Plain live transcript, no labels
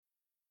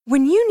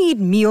When you need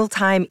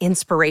mealtime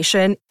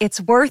inspiration,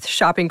 it's worth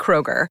shopping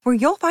Kroger, where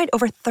you'll find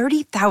over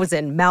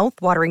 30,000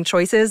 mouth-watering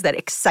choices that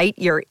excite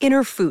your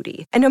inner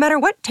foodie. And no matter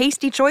what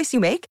tasty choice you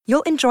make,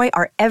 you'll enjoy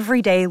our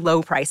everyday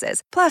low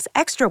prices, plus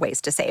extra ways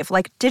to save,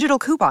 like digital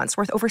coupons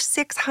worth over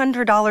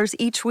 $600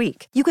 each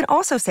week. You can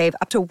also save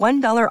up to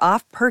 $1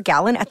 off per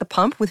gallon at the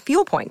pump with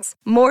fuel points.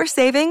 More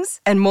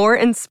savings and more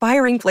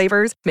inspiring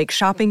flavors make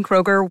shopping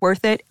Kroger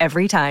worth it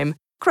every time.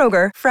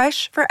 Kroger,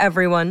 fresh for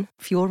everyone.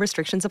 Fuel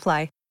restrictions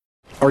apply.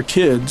 Our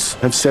kids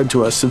have said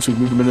to us since we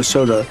moved to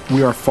Minnesota,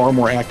 we are far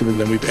more active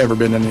than we've ever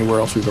been anywhere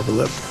else we've ever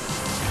lived.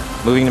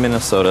 Moving to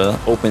Minnesota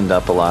opened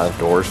up a lot of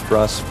doors for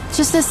us.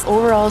 Just this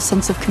overall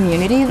sense of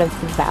community, the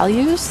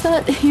values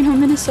that,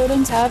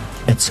 Minnesotans have.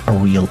 It's a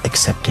real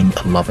accepting,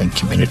 loving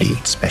community,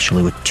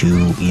 especially with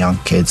 2 young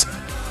kids.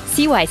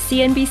 See why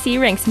CNBC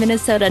ranks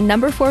Minnesota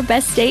number 4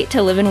 best state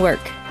to live and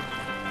work.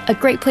 A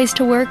great place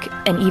to work,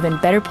 an even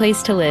better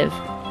place to live.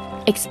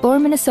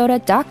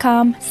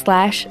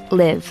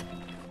 ExploreMinnesota.com/live.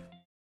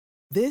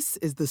 This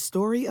is the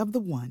story of the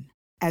one.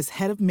 As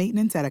head of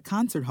maintenance at a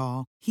concert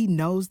hall, he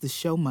knows the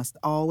show must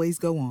always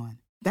go on.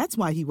 That's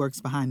why he works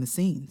behind the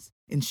scenes,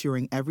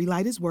 ensuring every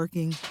light is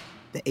working,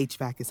 the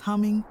HVAC is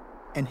humming,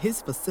 and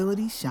his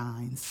facility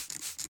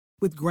shines.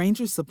 With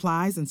Grainger's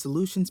supplies and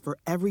solutions for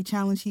every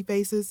challenge he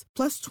faces,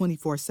 plus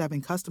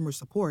 24/7 customer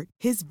support,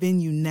 his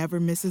venue never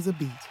misses a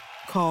beat.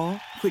 Call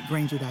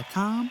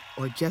quickgrainger.com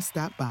or just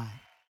stop by.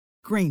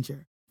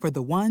 Grainger, for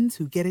the ones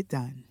who get it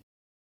done.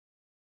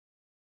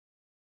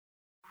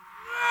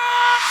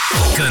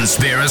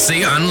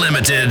 Conspiracy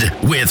Unlimited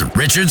with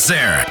Richard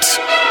Serrett.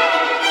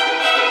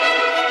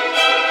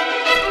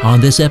 On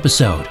this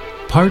episode,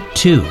 part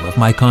 2 of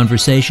my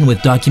conversation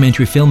with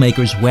documentary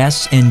filmmakers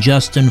Wes and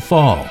Justin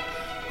Fall,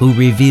 who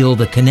reveal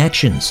the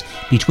connections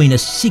between a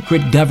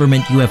secret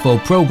government UFO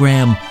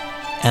program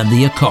and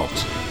the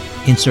occult.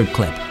 Insert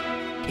clip.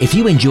 If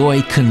you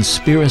enjoy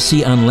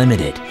Conspiracy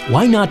Unlimited,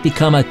 why not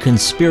become a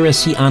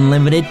Conspiracy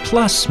Unlimited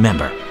Plus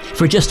member?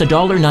 For just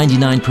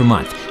 $1.99 per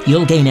month,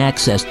 you'll gain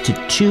access to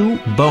 2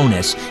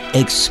 bonus,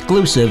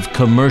 exclusive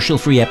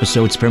commercial-free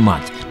episodes per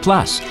month,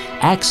 plus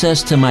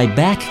access to my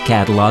back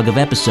catalog of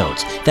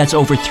episodes. That's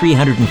over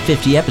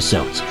 350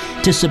 episodes.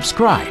 To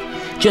subscribe,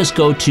 just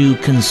go to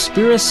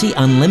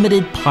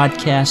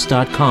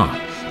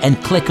conspiracyunlimitedpodcast.com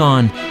and click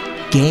on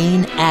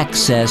Gain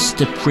Access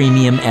to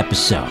Premium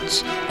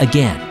Episodes.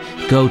 Again,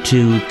 go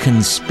to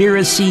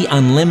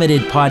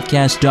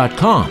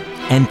conspiracyunlimitedpodcast.com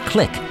and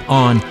click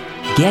on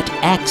Get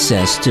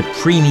Access to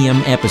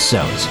Premium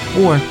Episodes,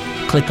 or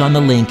click on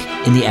the link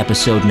in the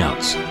episode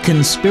notes.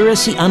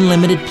 Conspiracy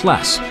Unlimited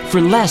Plus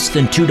for less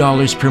than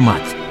 $2 per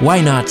month.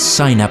 Why not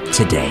sign up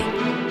today?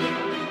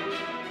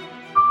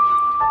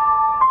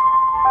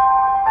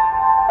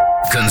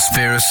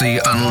 Conspiracy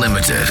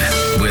Unlimited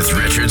with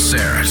Richard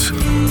Serrett.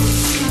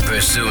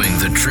 Pursuing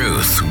the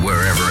truth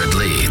wherever it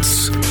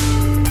leads.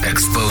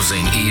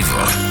 Exposing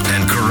evil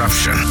and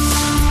corruption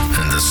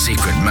and the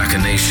secret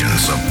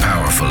machinations of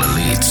powerful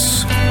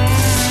elites.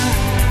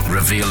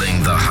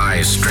 Revealing the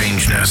high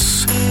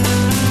strangeness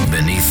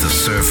beneath the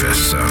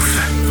surface of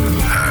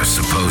our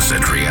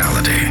supposed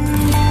reality.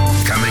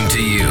 Coming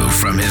to you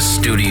from his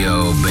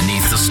studio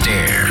beneath the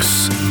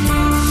stairs,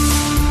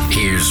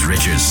 here's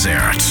Richard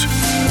Serrett.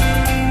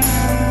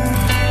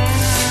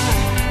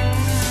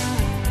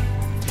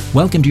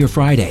 Welcome to your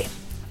Friday.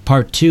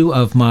 Part 2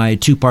 of my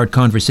 2-part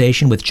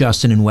conversation with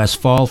Justin and Wes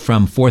Fall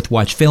from Fourth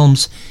Watch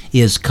Films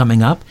is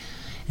coming up,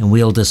 and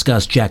we'll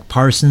discuss Jack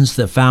Parsons,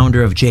 the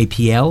founder of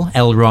JPL,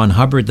 L. Ron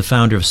Hubbard, the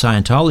founder of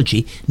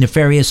Scientology,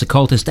 nefarious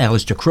occultist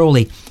Aleister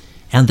Crowley,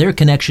 and their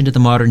connection to the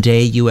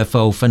modern-day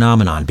UFO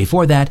phenomenon.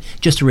 Before that,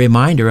 just a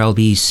reminder, I'll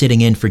be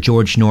sitting in for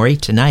George Norrie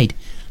tonight,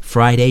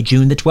 Friday,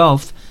 June the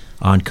 12th,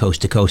 on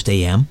Coast to Coast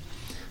AM.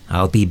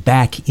 I'll be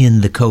back in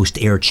the Coast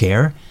Air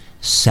Chair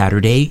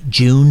Saturday,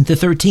 June the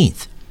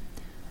 13th.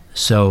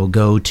 So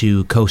go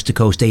to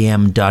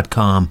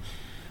coasttocoastam.com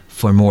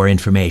for more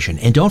information.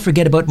 And don't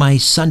forget about my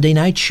Sunday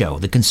night show,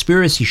 The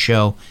Conspiracy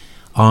Show,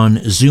 on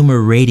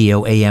Zoomer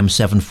Radio AM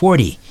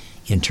 740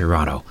 in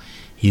Toronto.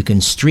 You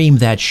can stream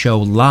that show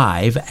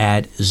live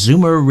at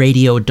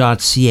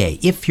zoomerradio.ca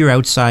if you're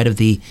outside of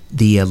the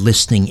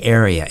listening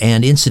area.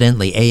 And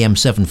incidentally, AM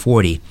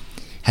 740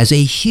 has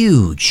a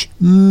huge,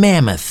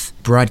 mammoth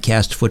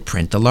broadcast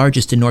footprint, the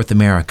largest in North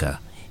America.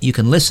 You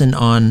can listen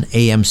on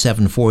AM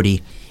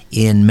 740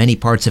 in many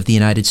parts of the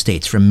United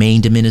States, from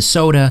Maine to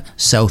Minnesota,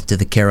 south to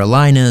the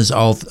Carolinas,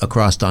 all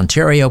across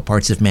Ontario,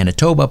 parts of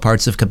Manitoba,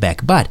 parts of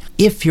Quebec. But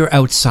if you're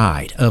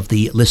outside of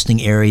the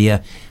listening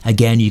area,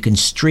 again, you can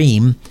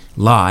stream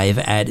live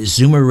at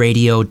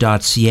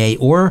zoomerradio.ca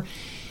or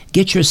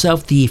get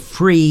yourself the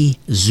free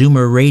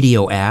Zoomer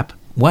Radio app.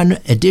 One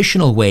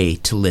additional way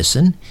to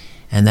listen,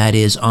 and that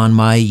is on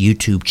my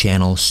YouTube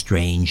channel,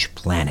 Strange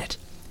Planet.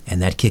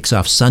 And that kicks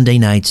off Sunday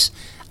nights,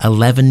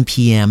 11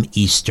 p.m.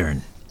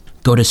 Eastern.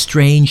 Go to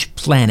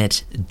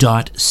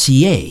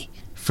strangeplanet.ca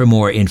for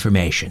more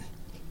information.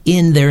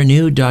 In their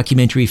new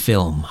documentary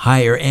film,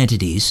 Higher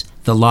Entities,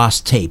 The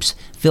Lost Tapes,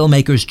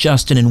 filmmakers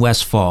Justin and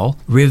Wes Fall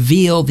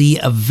reveal the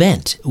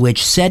event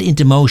which set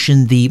into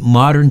motion the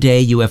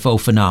modern-day UFO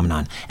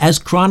phenomenon. As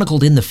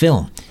chronicled in the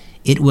film,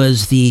 it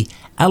was the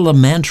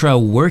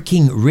Alamantra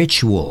working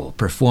ritual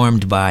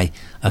performed by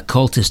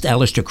occultist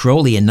Aleister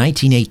Crowley in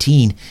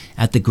 1918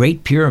 at the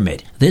Great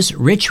Pyramid. This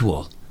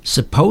ritual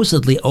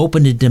supposedly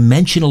opened a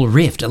dimensional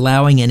rift,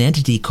 allowing an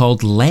entity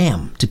called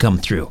Lamb to come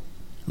through.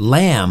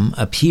 Lamb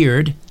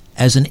appeared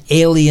as an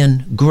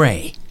alien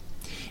gray.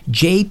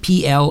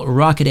 JPL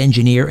rocket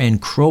engineer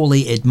and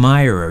Crowley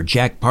admirer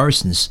Jack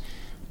Parsons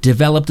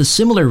developed a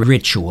similar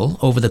ritual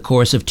over the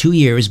course of 2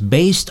 years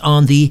based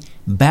on the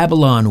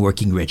Babylon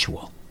working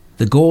ritual,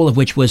 the goal of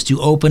which was to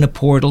open a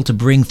portal to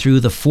bring through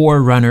the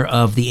forerunner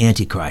of the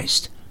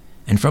Antichrist.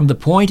 And from the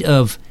point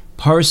of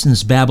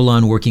Parsons'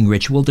 Babylon working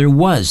ritual, there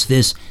was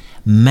this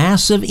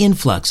massive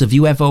influx of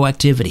UFO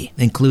activity,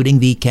 including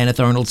the Kenneth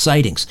Arnold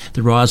sightings,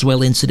 the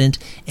Roswell incident,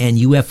 and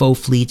UFO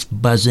fleets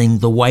buzzing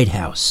the White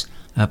House.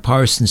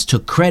 Parsons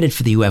took credit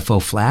for the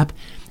UFO flap,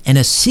 and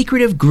a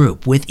secretive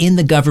group within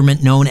the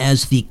government known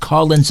as the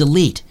Collins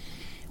Elite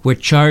were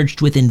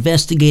charged with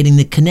investigating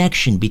the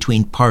connection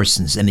between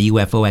Parsons and the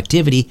UFO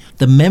activity.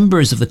 The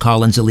members of the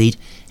Collins Elite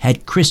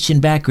had Christian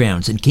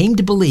backgrounds and came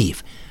to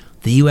believe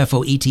the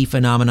UFO ET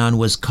phenomenon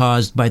was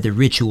caused by the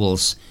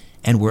rituals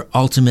and were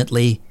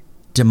ultimately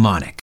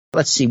demonic.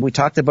 Let's see, we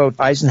talked about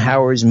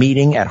Eisenhower's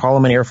meeting at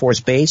Holloman Air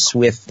Force Base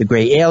with the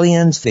gray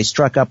aliens. They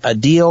struck up a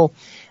deal.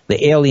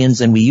 The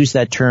aliens, and we use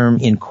that term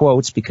in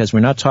quotes because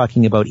we're not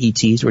talking about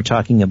ETs, we're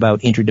talking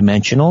about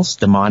interdimensionals,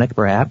 demonic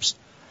perhaps.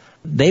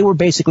 They were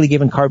basically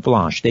given carte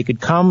blanche. They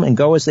could come and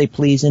go as they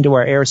please into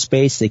our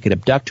airspace. They could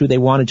abduct who they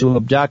wanted to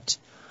abduct.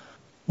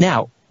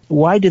 Now,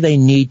 why do they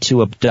need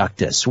to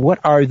abduct us? What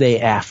are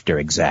they after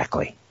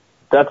exactly?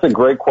 That's a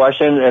great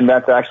question, and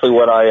that's actually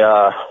what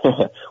I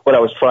what I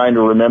was trying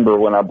to remember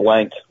when I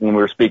blanked when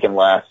we were speaking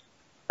last.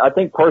 I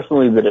think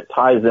personally that it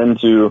ties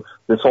into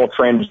this whole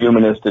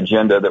transhumanist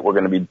agenda that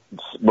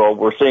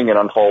we're seeing it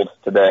unfold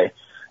today.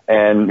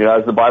 And, you know,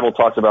 as the Bible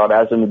talks about,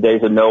 as in the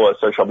days of Noah,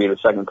 so shall be the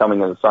second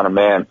coming of the Son of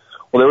Man.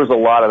 Well, there was a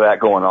lot of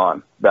that going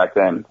on back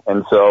then.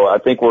 And so I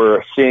think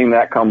we're seeing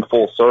that come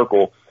full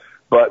circle.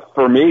 But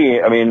for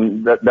me, I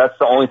mean, that's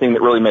the only thing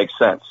that really makes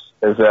sense,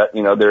 is that,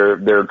 you know,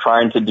 they're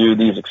trying to do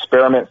these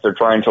experiments. They're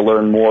trying to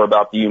learn more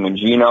about the human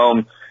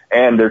genome.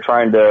 And they're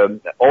trying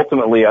to,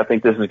 ultimately, I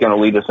think this is going to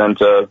lead us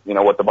into, you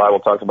know, what the Bible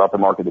talks about, the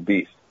mark of the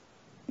beast.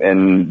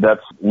 And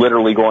that's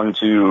literally going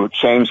to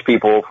change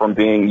people from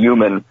being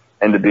human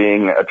into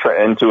being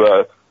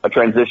into a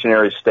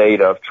transitionary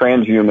state of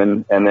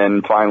transhuman, and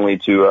then finally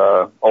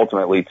to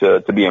ultimately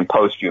to being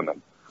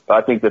post-human. But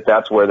I think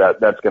that's where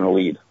that's going to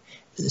lead.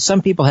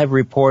 Some people have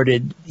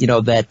reported, you know,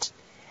 that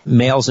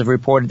males have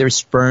reported their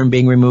sperm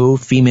being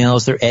removed,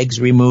 females their eggs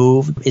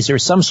removed. Is there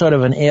some sort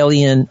of an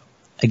alien,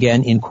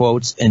 again, in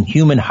quotes, and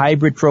human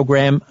hybrid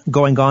program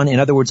going on? In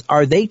other words,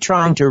 are they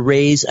trying to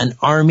raise an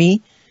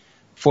army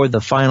for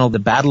the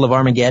Battle of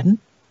Armageddon?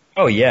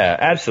 Oh, yeah,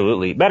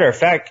 absolutely. Matter of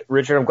fact,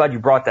 Richard, I'm glad you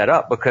brought that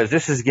up, because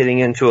this is getting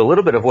into a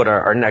little bit of what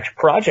our next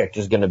project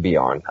is going to be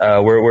on.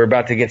 We're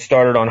about to get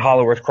started on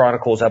Hollow Earth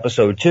Chronicles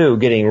Episode 2,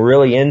 getting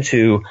really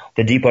into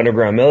the deep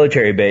underground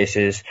military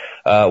bases,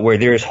 where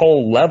there's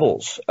whole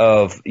levels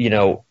of, you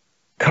know,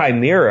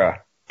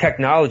 chimera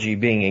technology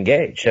being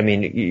engaged. I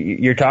mean,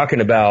 you're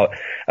talking about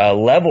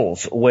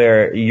levels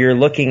where you're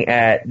looking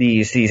at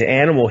these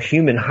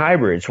animal-human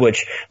hybrids,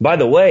 which, by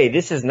the way,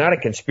 this is not a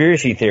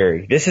conspiracy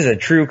theory. This is a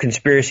true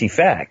conspiracy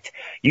fact.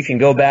 You can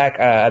go back,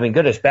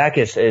 back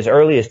as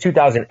early as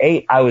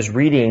 2008, I was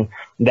reading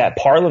that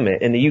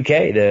Parliament in the UK,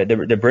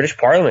 the British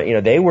Parliament, you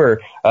know, they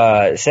were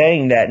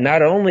saying that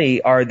not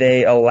only are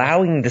they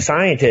allowing the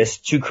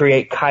scientists to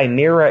create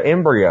chimera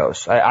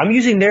embryos, I'm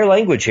using their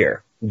language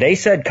here. They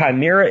said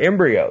chimera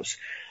embryos.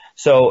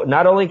 So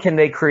not only can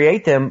they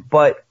create them,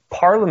 but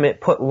Parliament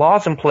put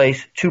laws in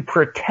place to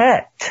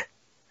protect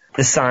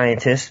the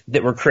scientists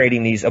that were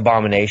creating these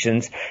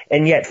abominations,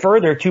 and yet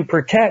further to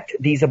protect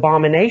these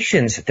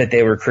abominations that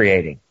they were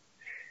creating.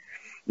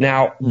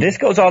 Now, this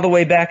goes all the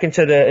way back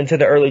into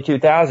the early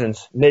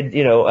 2000s.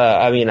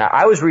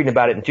 I was reading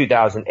about it in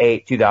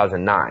 2008,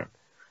 2009.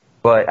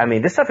 But I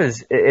mean, this stuff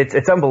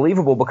it's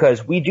unbelievable,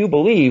 because we do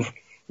believe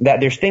that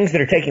there's things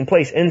that are taking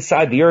place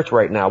inside the earth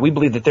right now. We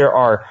believe that there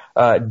are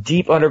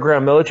deep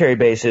underground military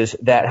bases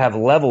that have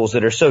levels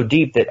that are so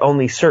deep that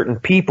only certain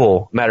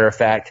people, matter of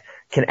fact,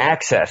 can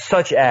access,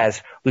 such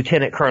as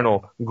Lieutenant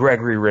Colonel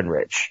Gregory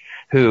Renrich,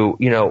 who,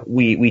 you know,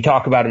 we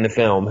talk about in the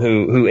film,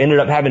 who ended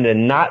up having to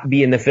not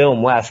be in the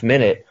film last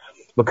minute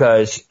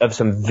because of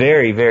some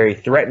very, very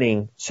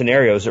threatening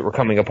scenarios that were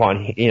coming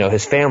upon, you know,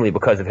 his family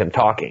because of him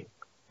talking.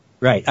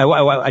 Right.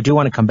 I do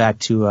want to come back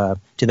to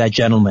that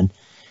gentleman.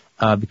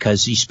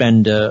 Because you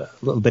spend a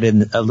little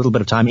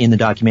bit of time in the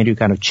documentary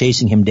kind of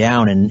chasing him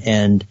down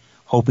and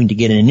hoping to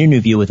get an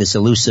interview with this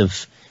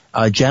elusive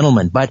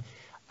gentleman. But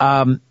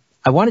I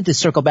wanted to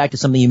circle back to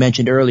something you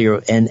mentioned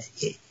earlier. And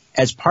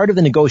as part of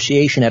the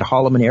negotiation at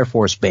Holloman Air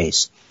Force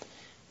Base,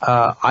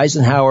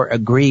 Eisenhower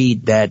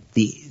agreed that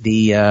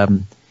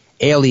the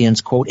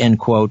aliens, quote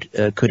unquote,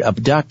 could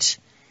abduct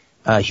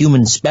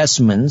human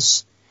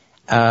specimens,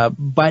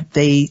 but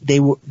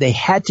they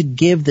had to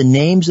give the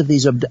names of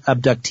these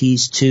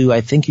abductees to,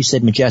 I think you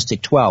said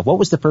Majestic 12. What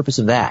was the purpose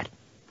of that?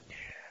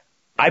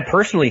 I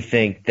personally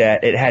think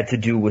that it had to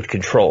do with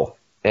control,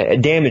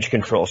 damage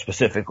control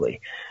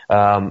specifically.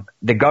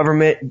 The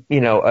government,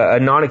 a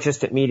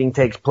non-existent meeting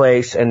takes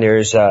place and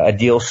there's a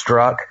deal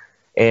struck,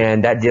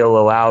 and that deal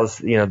allows,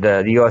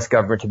 the U.S.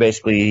 government to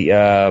basically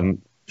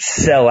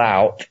sell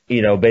out,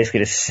 basically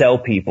to sell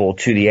people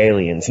to the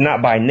aliens,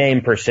 not by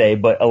name per se,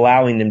 but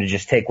allowing them to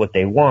just take what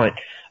they want.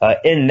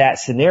 In that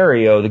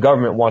scenario, the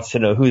government wants to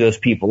know who those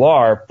people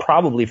are,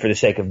 probably for the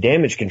sake of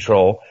damage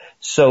control,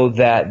 so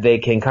that they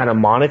can kind of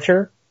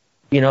monitor,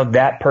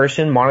 that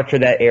person, monitor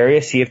that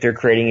area, see if they're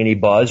creating any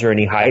buzz or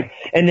any hype,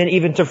 and then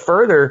even to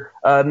further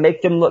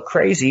make them look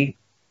crazy.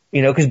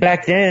 Because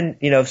back then,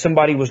 if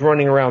somebody was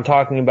running around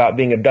talking about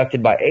being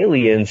abducted by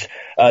aliens,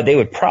 they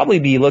would probably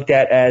be looked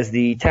at as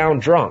the town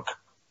drunk.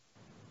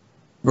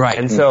 Right.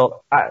 And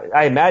so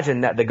I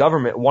imagine that the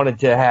government wanted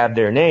to have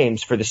their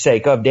names for the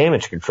sake of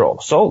damage control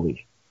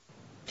solely.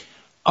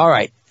 All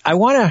right. I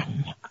want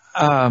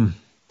to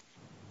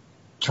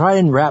try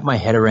and wrap my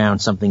head around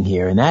something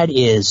here, and that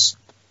is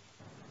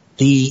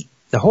the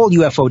whole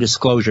UFO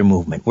disclosure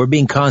movement. We're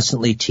being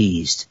constantly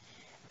teased.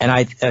 And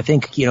I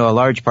think, a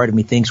large part of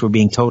me thinks we're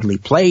being totally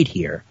played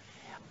here.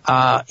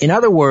 In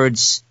other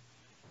words,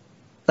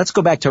 let's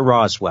go back to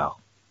Roswell.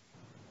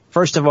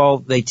 First of all,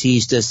 they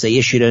teased us. They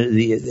issued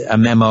a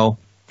memo.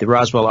 The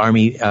Roswell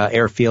Army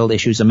Airfield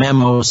issues a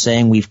memo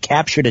saying we've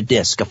captured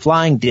a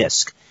flying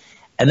disc.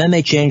 And then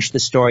they changed the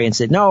story and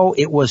said, no,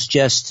 it was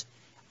just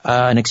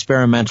an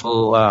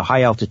experimental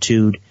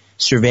high-altitude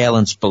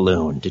surveillance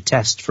balloon to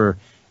test for,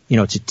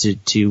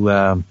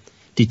 to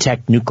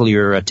detect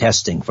nuclear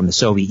testing from the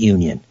Soviet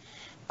Union.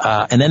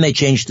 And then they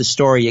changed the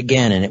story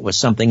again, and it was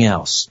something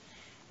else.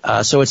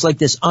 So it's like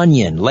this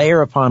onion,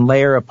 layer upon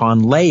layer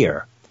upon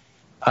layer.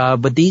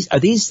 But are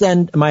these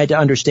then, am I to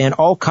understand,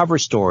 all cover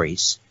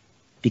stories?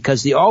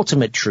 Because the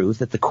ultimate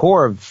truth at the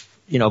core of,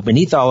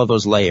 beneath all of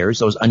those layers,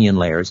 those onion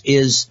layers,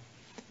 is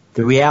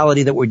the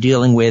reality that we're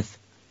dealing with,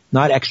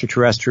 not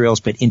extraterrestrials,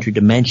 but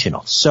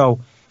interdimensional. So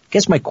I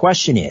guess my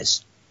question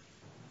is,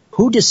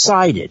 who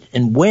decided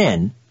and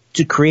when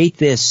to create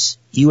this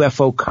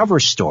UFO cover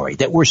story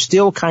that we're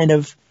still kind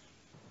of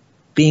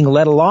being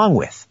led along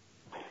with?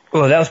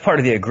 Well, that was part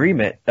of the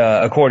agreement,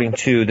 according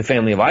to the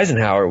family of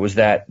Eisenhower, was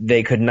that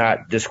they could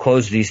not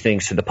disclose these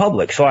things to the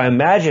public. So I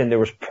imagine there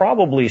was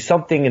probably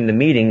something in the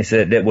meetings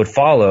that would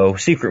follow,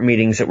 secret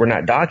meetings that were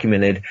not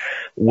documented,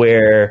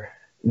 where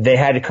they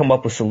had to come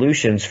up with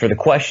solutions for the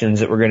questions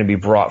that were going to be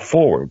brought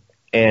forward.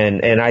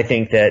 And I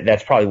think that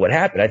that's probably what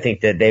happened. I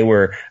think that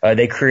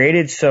they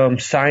created some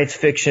science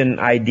fiction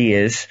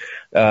ideas,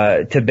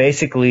 to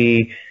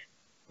basically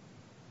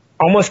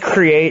almost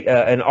create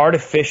an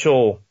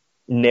artificial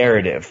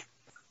narrative.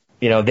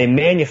 They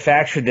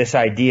manufactured this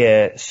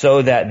idea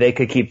so that they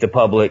could keep the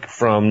public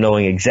from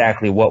knowing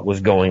exactly what was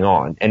going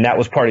on. And that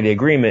was part of the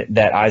agreement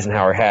that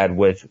Eisenhower had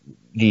with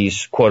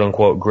these quote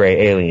unquote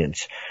gray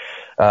aliens.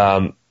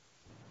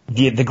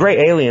 The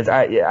gray aliens,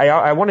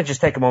 I want to just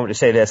take a moment to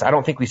say this. I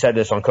don't think we said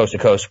this on Coast to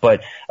Coast,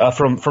 but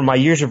from my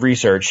years of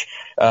research,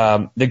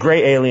 the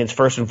gray aliens,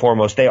 first and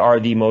foremost, they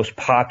are the most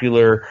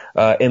popular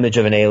image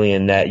of an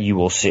alien that you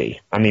will see.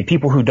 I mean,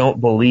 people who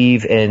don't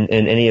believe in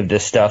any of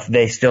this stuff,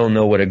 they still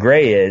know what a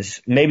gray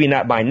is. Maybe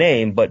not by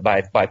name, but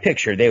by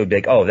picture. They would be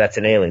like, oh, that's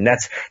an alien.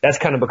 That's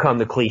kind of become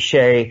the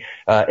cliche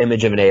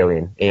image of an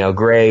alien.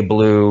 Gray,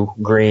 blue,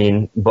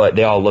 green, but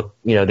they all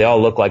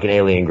look like an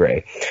alien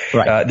gray.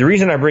 Right. The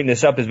reason I bring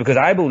this up is because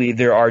I believe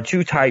there are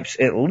two types,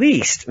 at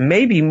least,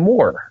 maybe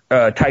more,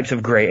 types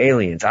of gray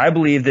aliens. I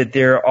believe that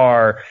there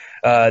are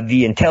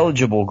the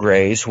intelligible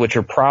grays, which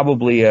are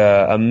probably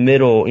a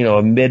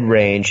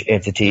mid-range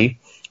entity.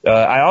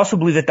 I also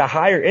believe that the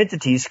higher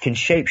entities can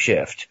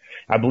shapeshift.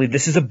 I believe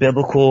this is a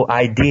biblical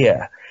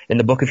idea. In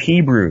the book of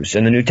Hebrews,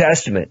 in the New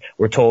Testament,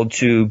 we're told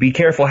to be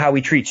careful how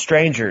we treat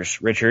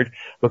strangers, Richard,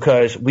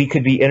 because we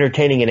could be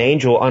entertaining an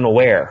angel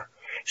unaware.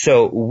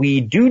 So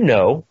we do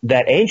know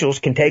that angels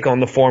can take on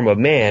the form of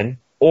man,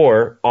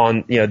 or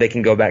they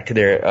can go back to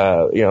their,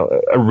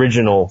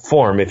 original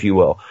form, if you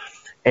will.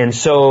 And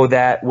so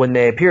that when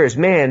they appear as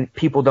man,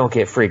 people don't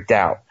get freaked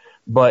out.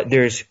 But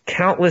there's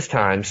countless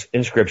times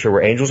in Scripture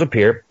where angels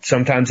appear.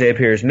 Sometimes they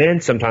appear as men,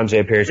 sometimes they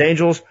appear as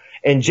angels.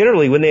 And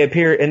generally, when they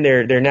appear in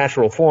their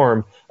natural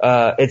form,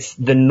 it's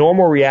the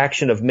normal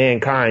reaction of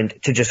mankind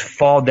to just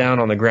fall down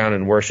on the ground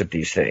and worship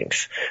these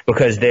things,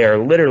 because they are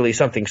literally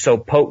something so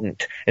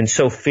potent and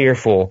so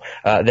fearful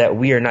that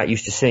we are not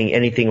used to seeing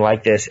anything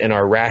like this in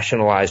our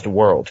rationalized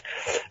world.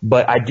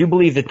 But I do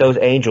believe that those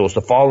angels,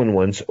 the fallen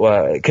ones,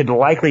 could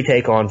likely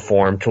take on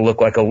form to look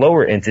like a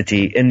lower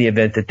entity in the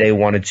event that they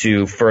wanted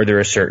to further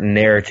a certain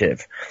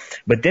narrative.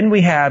 But then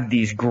we have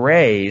these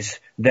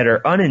grays that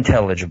are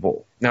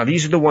unintelligible. Now,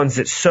 these are the ones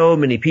that so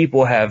many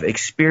people have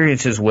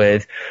experiences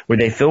with, where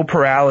they feel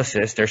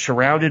paralysis. They're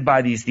surrounded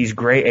by these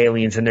gray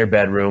aliens in their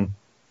bedroom.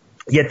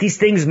 Yet these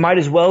things might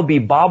as well be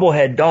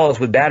bobblehead dolls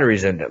with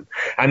batteries in them.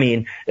 I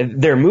mean,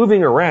 they're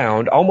moving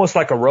around almost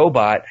like a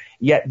robot,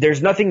 yet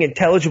there's nothing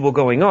intelligible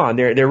going on.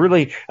 They're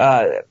really,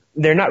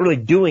 they're not really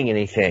doing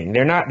anything.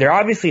 They're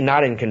obviously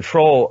not in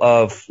control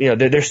of,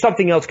 there's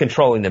something else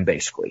controlling them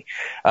basically.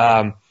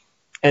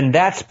 And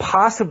that's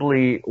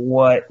possibly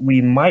what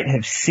we might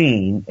have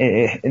seen.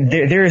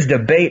 There is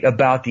debate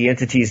about the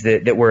entities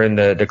that were in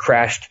the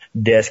crashed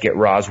disk at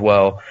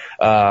Roswell.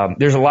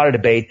 There's a lot of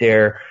debate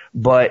there.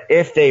 But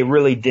if they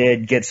really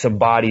did get some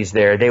bodies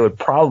there, they would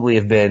probably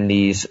have been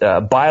these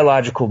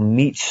biological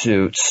meat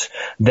suits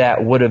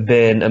that would have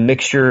been a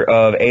mixture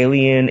of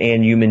alien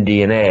and human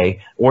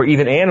DNA, or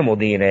even animal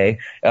DNA,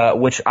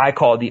 which I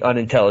call the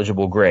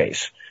unintelligible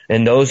grays.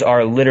 And those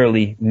are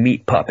literally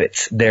meat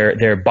puppets.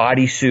 They're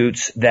body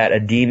suits that a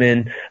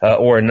demon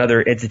or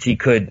another entity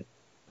could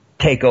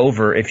take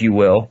over, if you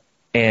will,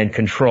 and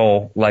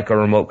control like a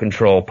remote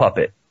control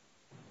puppet.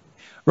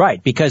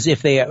 Right, because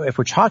if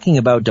we're talking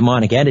about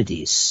demonic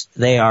entities,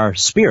 they are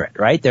spirit,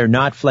 right? They're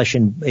not flesh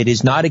and, it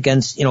is not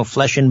against,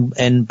 flesh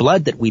and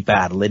blood that we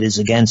battle. It is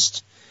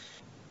against,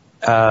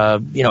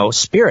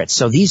 spirits.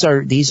 So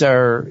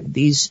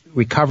these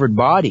recovered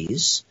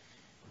bodies,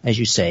 as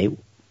you say,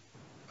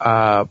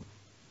 dead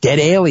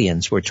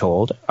aliens, we're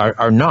told,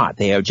 are not.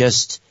 They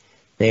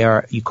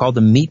are, you call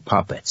them meat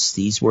puppets.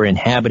 These were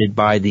inhabited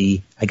by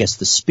the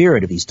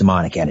spirit of these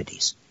demonic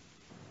entities.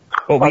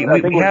 Well, I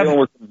think we're dealing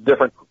with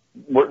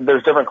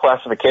there's different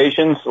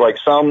classifications, like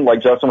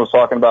Justin was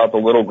talking about, the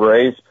little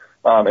grays,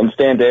 and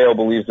Stan Dale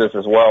believes this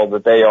as well,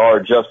 that they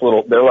are just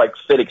they're like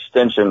fit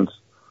extensions,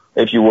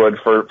 if you would,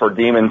 for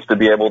demons to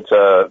be able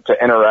to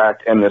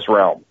interact in this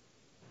realm.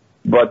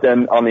 But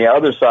then on the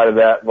other side of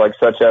that, like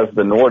such as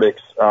the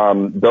Nordics,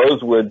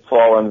 those would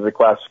fall under the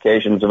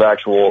classifications of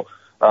actual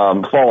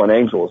fallen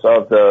angels,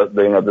 of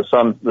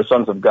the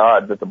sons of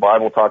God that the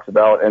Bible talks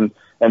about, and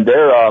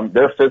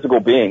they're physical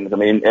beings. I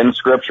mean, in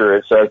Scripture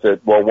it says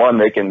that, well, one,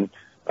 they can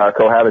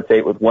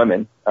cohabitate with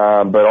women,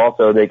 but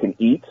also they can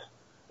eat.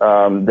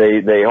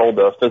 They hold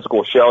a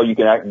physical shell. You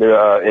can act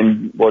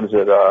when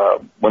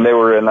they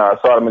were in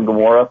Sodom and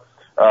Gomorrah,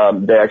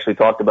 they actually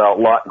talked about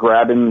Lot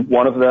grabbing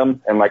one of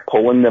them and like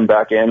pulling them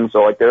back in.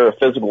 So like they're a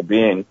physical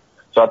being.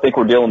 So I think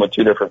we're dealing with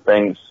two different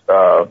things,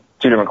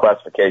 two different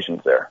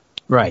classifications there.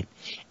 Right.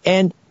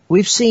 And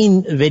we've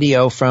seen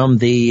video from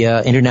the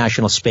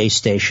International Space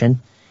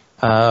Station.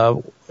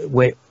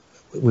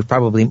 We've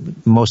probably,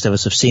 most of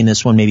us have seen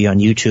this one maybe on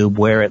YouTube,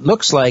 where it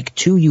looks like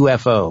two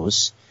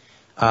UFOs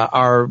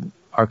are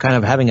kind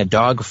of having a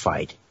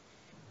dogfight.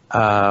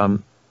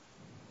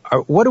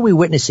 What are we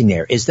witnessing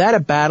there? Is that a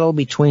battle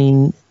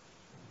between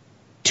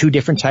two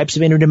different types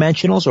of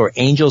interdimensionals, or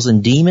angels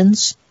and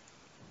demons?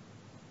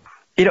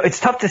 It's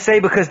tough to say,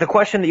 because the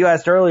question that you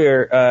asked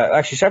earlier,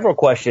 actually several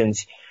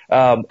questions,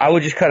 I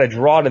would just kind of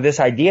draw to this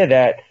idea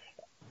that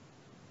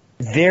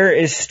there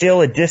is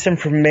still a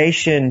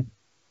disinformation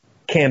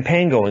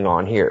campaign going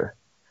on here.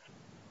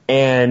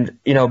 And,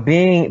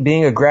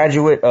 being a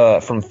graduate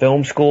from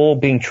film school,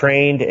 being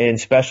trained in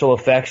special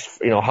effects,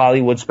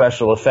 Hollywood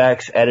special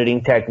effects,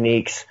 editing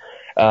techniques,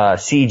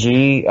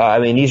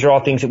 CG, these are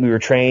all things that we were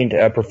trained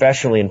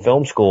professionally in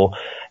film school.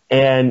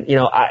 And,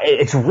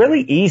 it's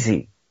really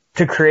easy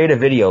to create a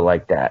video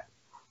like that.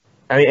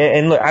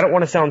 And look, I don't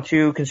want to sound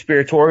too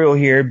conspiratorial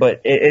here,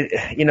 but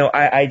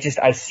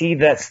I see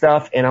that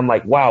stuff and I'm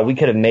like, wow, we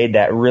could have made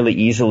that really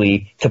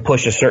easily to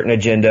push a certain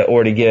agenda,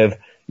 or to give,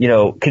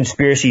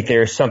 conspiracy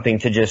theorists something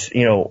to just,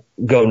 go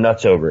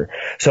nuts over.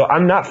 So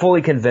I'm not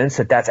fully convinced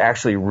that that's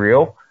actually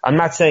real. I'm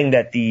not saying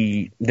that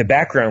the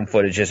background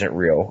footage isn't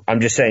real.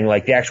 I'm just saying,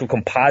 like, the actual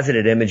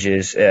composited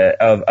images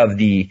of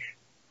the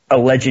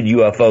alleged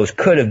UFOs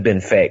could have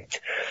been faked,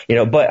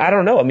 but I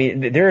don't know.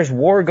 There is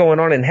war going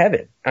on in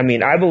heaven.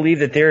 I believe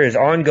that there is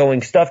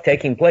ongoing stuff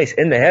taking place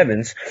in the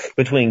heavens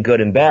between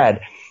good and bad.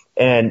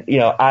 And,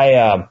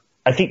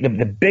 I think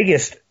the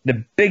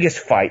biggest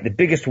fight, the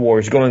biggest war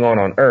is going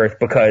on earth,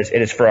 because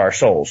it is for our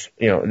souls.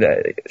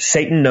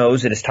 Satan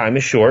knows that his time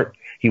is short.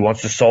 He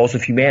wants the souls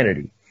of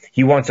humanity.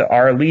 He wants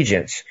our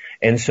allegiance.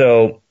 And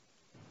so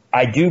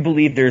I do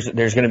believe there's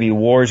going to be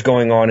wars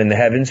going on in the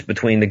heavens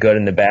between the good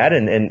and the bad.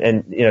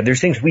 And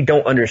there's things we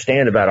don't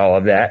understand about all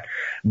of that.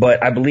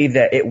 But I believe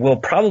that it will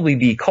probably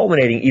be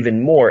culminating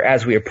even more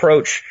as we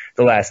approach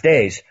the last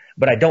days.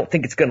 But I don't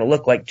think it's going to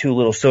look like two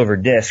little silver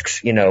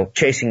discs,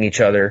 chasing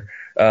each other,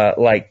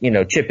 like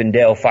Chip and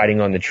Dale fighting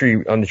on the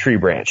tree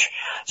branch.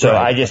 So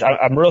right.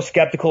 I'm real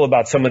skeptical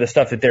about some of the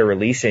stuff that they're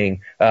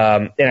releasing.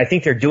 And I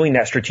think they're doing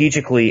that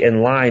strategically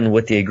in line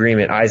with the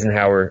agreement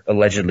Eisenhower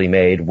allegedly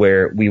made,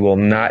 where we will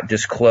not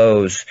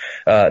disclose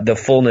the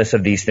fullness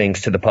of these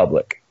things to the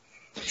public.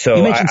 So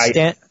you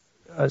mentioned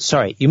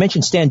you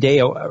mentioned Stan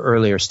Deo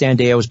earlier. Stan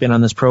Deo has been on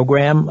this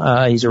program.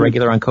 He's a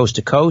regular on Coast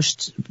to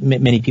Coast.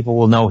 Many people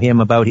will know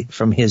him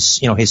from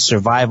his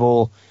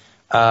survival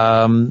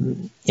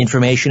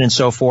information and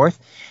so forth.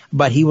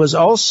 But he was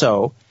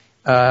also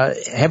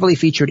heavily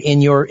featured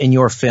in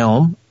your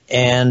film.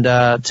 And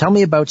tell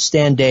me about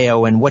Stan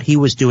Deo and what he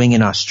was doing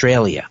in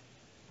Australia.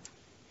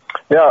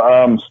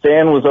 Yeah,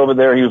 Stan was over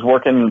there. He was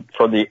working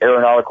for the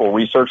Aeronautical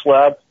Research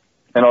Lab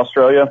in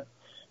Australia.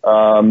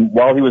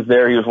 While he was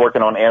there, he was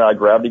working on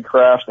anti-gravity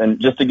craft. And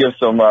just to give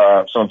some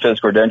of his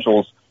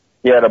credentials,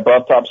 he had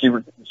above top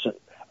secret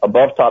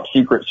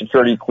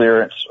security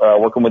clearance,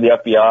 working with the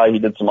FBI. He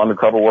did some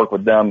undercover work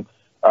with them,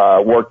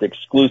 worked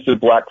exclusive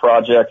black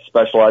projects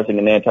specializing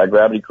in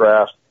anti-gravity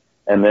craft.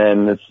 And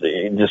then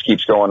it just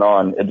keeps going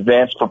on.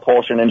 Advanced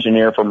propulsion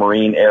engineer for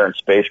marine, air, and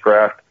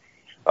spacecraft.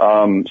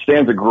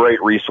 Stan's a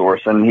great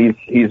resource, and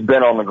he's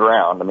been on the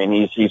ground. I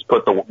mean, he's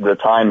put the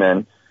time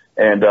in.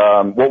 And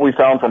what we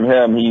found from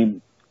him, he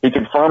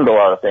confirmed a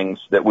lot of things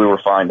that we were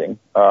finding.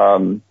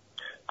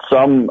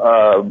 Some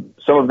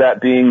of that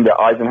being the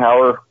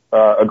Eisenhower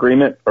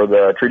agreement, or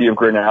the Treaty of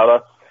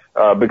Grenada,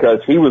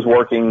 because Stan was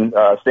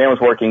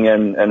working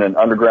in an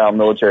underground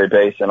military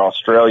base in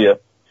Australia,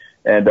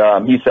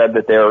 and he said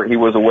that he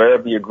was aware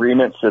of the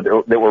agreements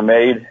that were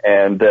made,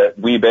 and that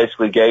we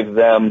basically gave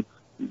them,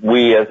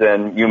 we as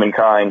in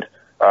humankind,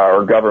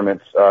 or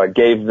governments,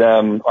 gave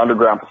them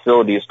underground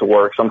facilities to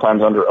work,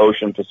 sometimes under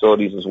ocean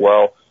facilities as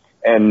well.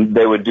 And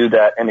they would do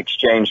that in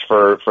exchange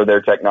for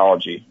their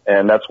technology.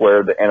 And that's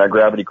where the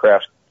anti-gravity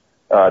craft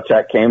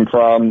tech came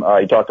from.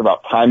 He talked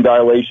about time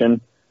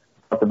dilation,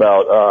 talked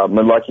about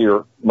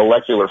molecular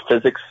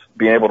physics,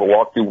 being able to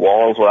walk through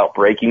walls without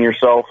breaking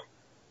yourself,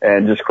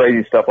 and just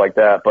crazy stuff like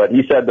that. But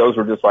he said those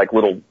were just like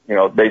little,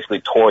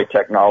 basically toy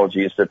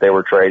technologies that they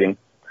were trading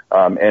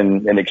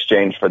in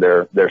exchange for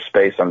their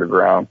space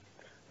underground.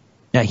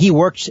 Now, he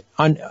worked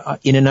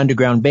in an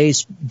underground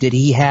base. Did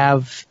he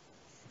have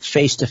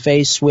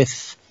face-to-face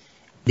with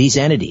these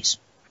entities?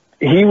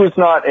 He was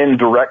not in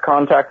direct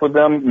contact with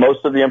them.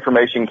 Most of the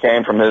information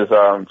came from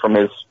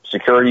his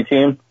security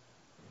team,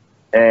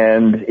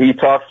 and he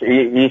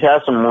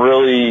has some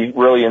really,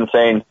 really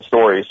insane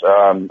stories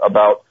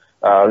about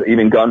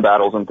even gun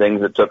battles and things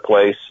that took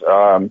place.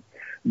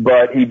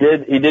 But he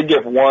did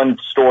give one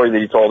story that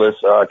he told us,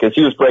 because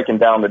he was breaking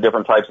down the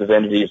different types of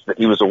entities that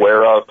he was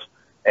aware of.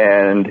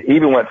 And he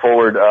even went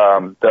forward,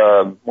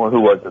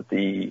 who was it?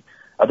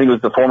 I think it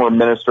was the former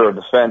Minister of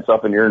Defense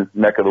up in your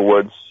neck of the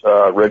woods,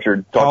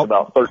 Richard, talked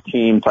about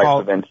 13 types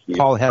of entities.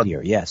 Paul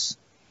Hellyer, yes.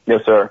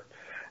 Yes, sir.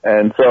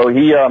 And so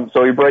he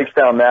breaks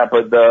down that,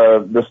 but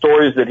the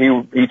stories that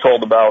he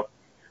told about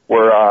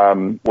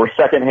were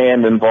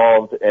secondhand,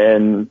 involved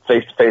in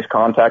face-to-face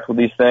contact with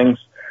these things.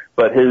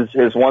 But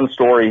his one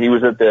story, he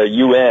was at the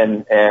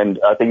UN, and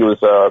I think it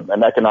was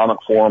an economic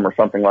forum or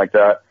something like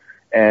that.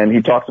 And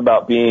he talks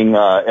about being in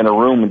a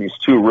room with these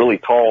two really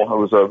tall, it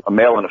was a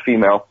male and a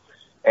female,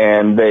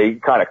 and they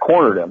kind of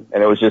cornered him.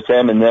 And it was just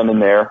him and them in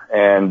there,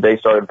 and they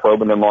started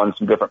probing him on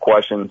some different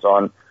questions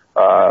on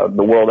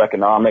the world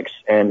economics.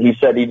 And he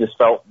said he just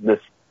felt this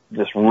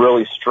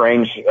really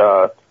strange,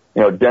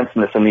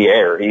 denseness in the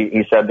air.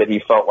 He said that he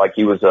felt like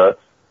he was a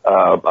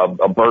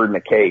bird in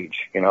a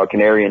cage, a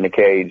canary in a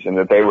cage, and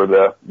that they were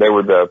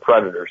the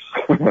predators.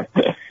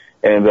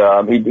 And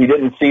he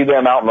didn't see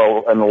them out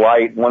in the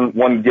light.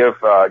 One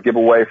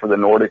giveaway for the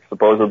Nordics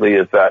supposedly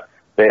is that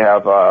they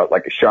have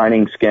like a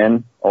shining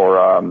skin,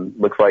 or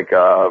looks like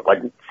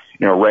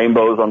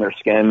rainbows on their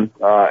skin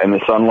in the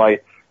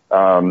sunlight,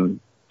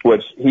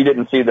 which he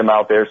didn't see them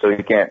out there, so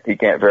he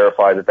can't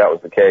verify that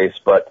was the case.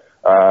 But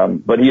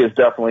he is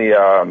definitely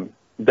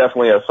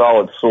a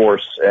solid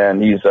source,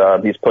 and he's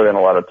put in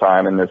a lot of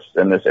time in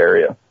this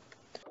area.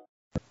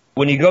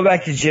 When you go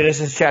back to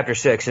Genesis chapter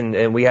 6,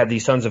 and we have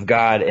these sons of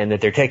God, and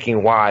that they're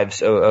taking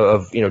wives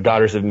of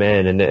daughters of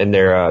men, and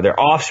their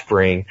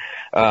offspring,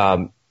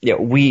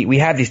 we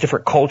have these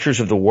different cultures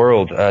of the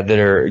world that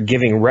are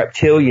giving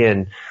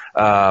reptilian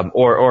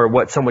or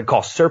what some would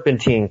call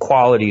serpentine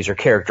qualities or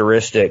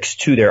characteristics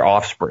to their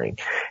offspring.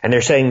 And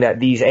they're saying that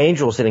these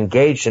angels that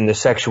engaged in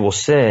this sexual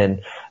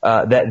sin,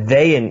 that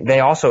they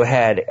also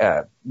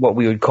had what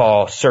we would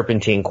call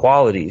serpentine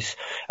qualities.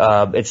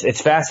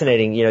 It's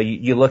fascinating.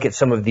 You look at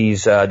some of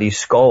these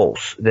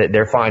skulls that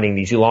they're finding,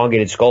 these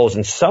elongated skulls,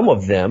 and some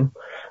of them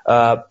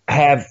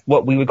have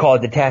what we would call a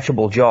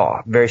detachable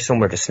jaw, very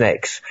similar to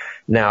snakes.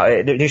 Now,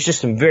 there's just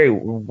some very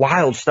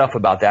wild stuff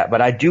about that,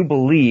 but I do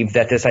believe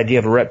that this idea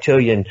of a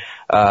reptilian,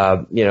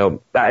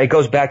 it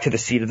goes back to the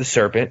seed of the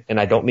serpent, and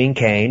I don't mean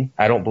Cain.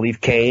 I don't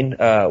believe Cain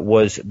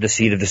was the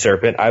seed of the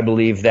serpent. I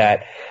believe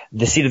that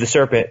the seed of the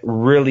serpent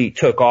really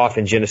took off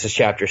in Genesis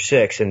chapter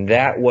 6, and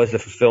that was the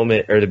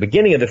fulfillment, or the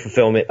beginning of the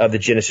fulfillment of the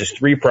Genesis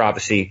 3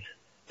 prophecy,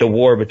 the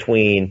war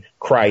between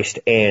Christ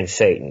and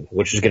Satan,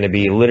 which is going to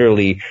be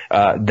literally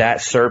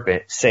that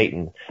serpent,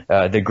 Satan,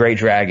 the great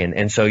dragon.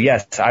 And so,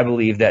 yes, I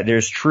believe that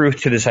there's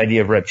truth to this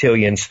idea of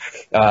reptilians,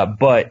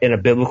 but in a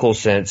biblical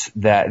sense,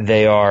 that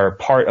they are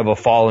part of a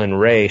fallen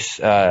race,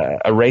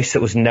 a race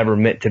that was never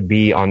meant to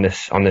be on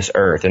this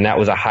earth, and that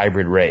was a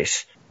hybrid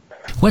race.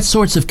 What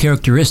sorts of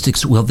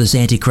characteristics will this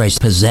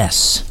Antichrist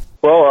possess?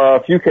 Well,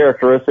 a few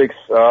characteristics.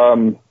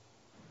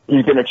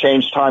 He's going to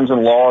change times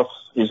and laws.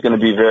 He's going to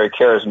be very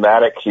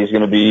charismatic. He's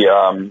going to be,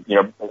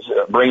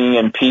 bringing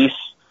in peace.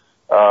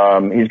 He's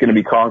going to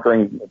be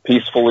conquering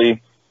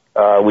peacefully.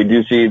 We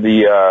do see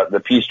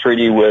the peace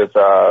treaty with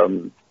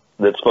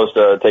that's supposed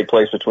to take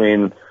place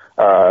between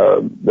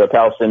the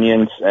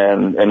Palestinians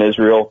and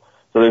Israel.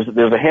 So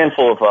there's a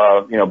handful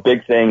of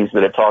big things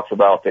that it talks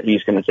about that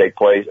he's going to take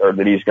place or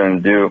that he's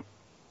going to do.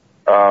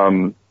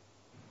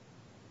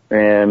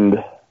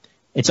 And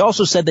it's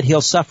also said that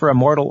he'll suffer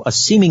a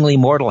seemingly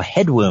mortal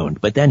head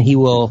wound, but then he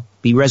will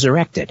be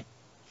resurrected.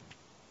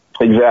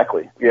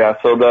 Exactly. Yeah.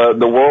 So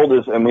the world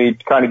is, and we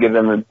kind of get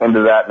into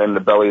that and in the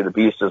belly of the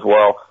beast as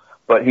well.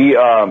 But he's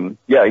going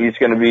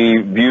to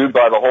be viewed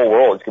by the whole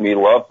world. He's going to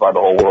be loved by the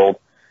whole world.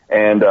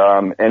 And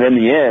in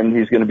the end,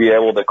 he's going to be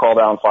able to call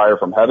down fire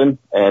from heaven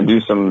and do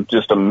some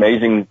just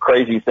amazing,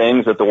 crazy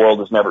things that the world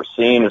has never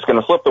seen. It's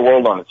going to flip the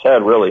world on its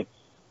head, really.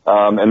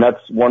 And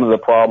that's one of the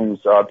problems.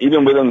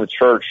 Even within the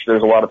church,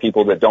 there's a lot of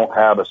people that don't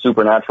have a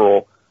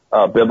supernatural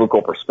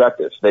biblical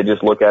perspective. They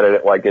just look at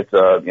it like it's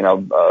a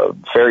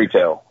fairy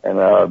tale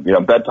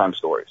and bedtime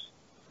stories.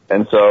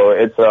 And so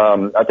it's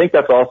I think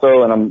that's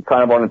also, and I'm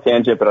kind of on a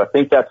tangent, but I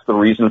think that's the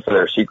reason for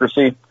their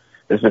secrecy,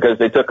 is because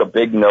they took a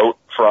big note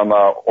from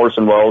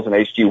Orson Welles and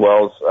H.G.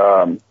 Wells'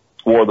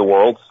 War of the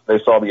Worlds. They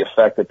saw the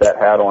effect that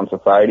had on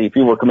society.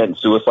 People were committing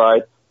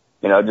suicide,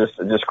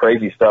 just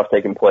crazy stuff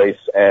taking place,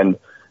 and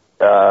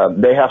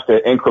they have to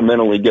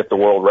incrementally get the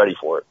world ready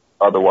for it.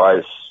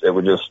 Otherwise, it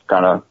would just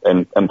kind of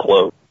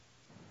implode.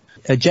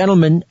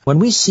 Gentlemen, when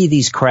we see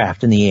these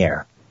craft in the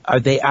air, are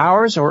they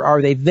ours or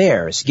are they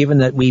theirs, given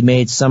that we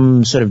made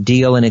some sort of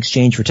deal in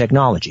exchange for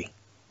technology?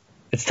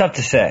 It's tough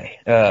to say.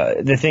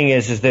 The thing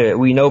is that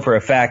we know for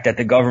a fact that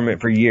the government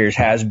for years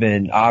has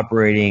been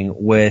operating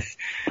with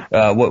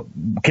what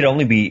could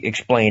only be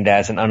explained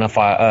as an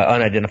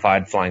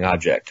unidentified flying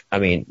object. I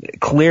mean,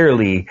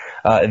 clearly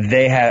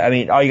they have. I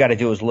mean, all you got to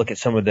do is look at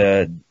some of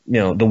the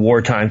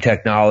wartime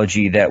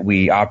technology that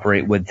we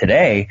operate with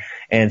today,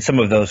 and some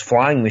of those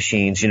flying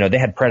machines. They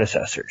had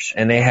predecessors,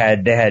 and they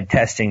had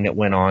testing that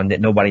went on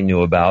that nobody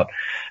knew about.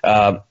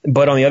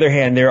 But on the other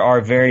hand, there are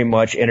very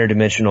much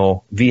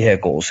interdimensional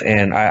vehicles,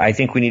 and I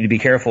think we need to be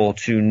careful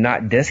to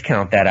not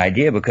discount that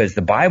idea, because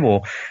the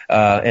Bible,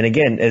 and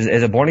again,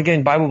 as a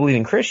born-again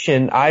Bible-believing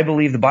Christian, I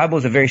believe the Bible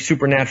is a very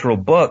supernatural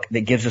book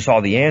that gives us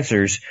all the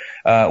answers,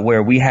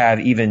 where we have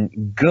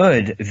even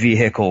good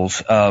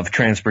vehicles of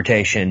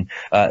transportation,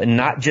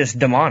 not just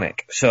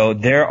demonic. So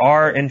there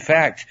are, in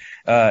fact,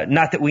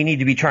 not that we need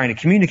to be trying to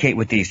communicate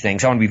with these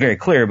things. I want to be very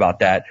clear about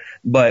that,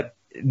 but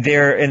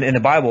there in the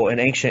Bible, in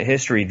ancient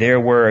history, there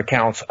were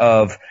accounts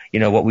of,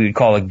 what we would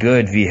call a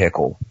good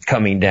vehicle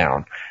coming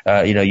down.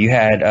 You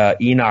had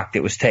Enoch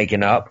that was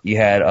taken up. You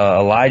had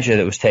Elijah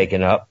that was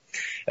taken up.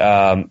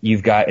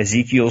 You've got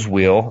Ezekiel's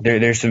wheel.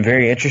 There's some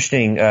very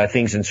interesting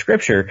things in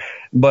Scripture.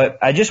 But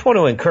I just want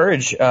to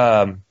encourage.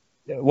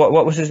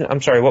 What was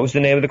the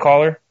name of the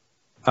caller?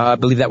 I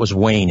believe that was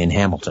Wayne in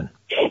Hamilton.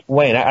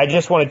 Wayne, I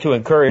just wanted to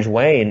encourage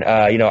Wayne.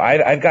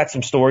 I've got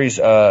some stories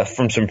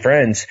from some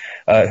friends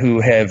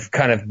who have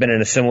kind of been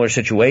in a similar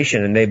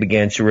situation, and they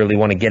began to really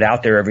want to get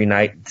out there every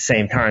night at the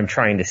same time,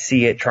 trying to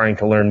see it, trying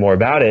to learn more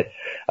about it.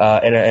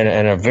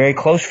 And a very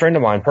close friend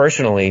of mine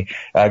personally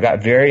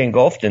got very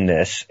engulfed in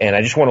this. And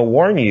I just want to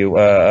warn you,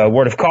 a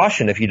word of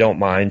caution, if you don't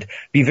mind.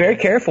 Be very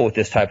careful with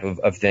this type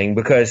of thing,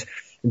 because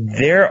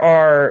there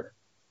are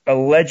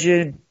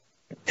alleged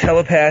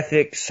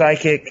telepathic,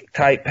 psychic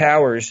type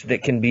powers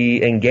that can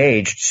be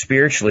engaged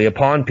spiritually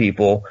upon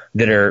people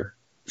that are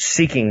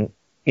seeking,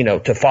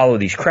 to follow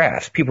these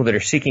crafts, people that are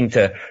seeking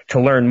to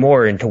learn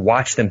more and to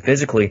watch them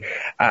physically.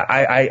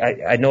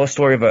 I know a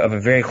story of a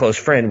very close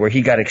friend where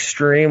he got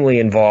extremely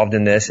involved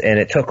in this, and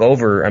it took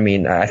over,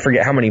 I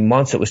forget how many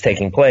months it was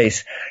taking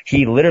place.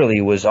 He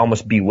literally was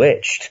almost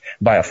bewitched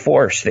by a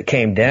force that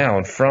came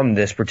down from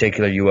this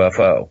particular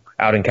UFO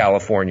out in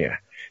California.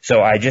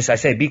 So I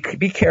say be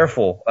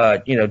careful,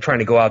 trying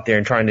to go out there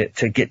and trying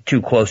to get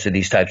too close to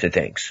these types of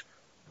things.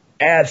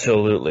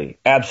 Absolutely.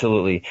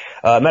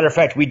 Matter of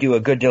fact, we do a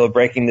good deal of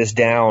breaking this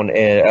down,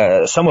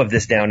 some of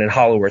this down in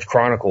Hollow Earth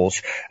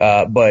Chronicles.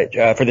 But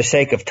for the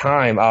sake of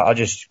time, I'll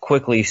just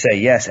quickly say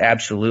yes,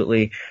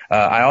 absolutely.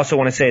 I also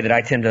want to say that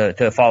I tend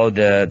to follow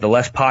the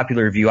less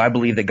popular view. I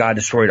believe that God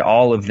destroyed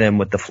all of them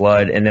with the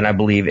flood, and then I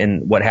believe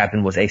in what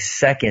happened was a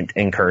second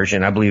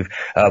incursion. I believe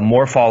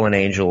more fallen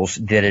angels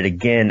did it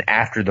again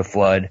after the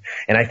flood.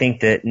 And I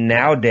think that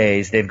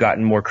nowadays they've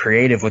gotten more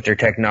creative with their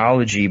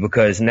technology,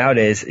 because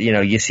nowadays,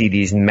 you see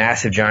these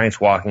massive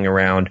giants walking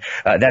around.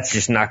 That's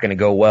just not going to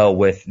go well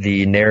with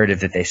the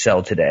narrative that they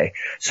sell today.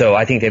 So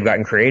I think they've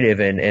gotten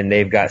creative, and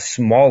they've got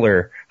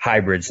smaller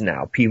hybrids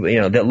now, people,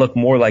 that look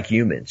more like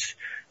humans.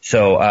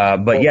 So,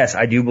 but yes,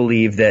 I do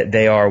believe that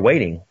they are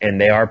waiting,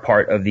 and they are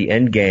part of the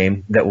end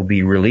game that will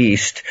be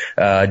released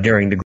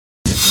during the.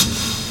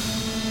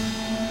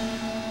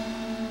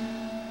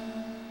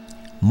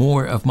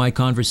 More of my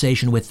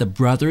conversation with the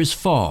brothers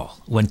Fall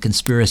when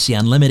Conspiracy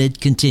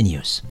Unlimited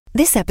continues.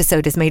 This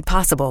episode is made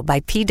possible by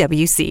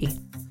PwC.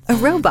 A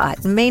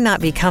robot may not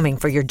be coming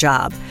for your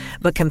job,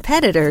 but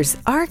competitors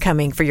are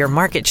coming for your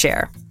market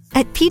share.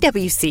 At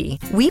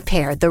PwC, we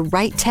pair the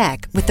right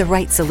tech with the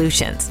right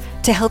solutions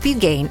to help you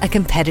gain a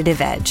competitive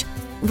edge.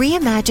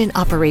 Reimagine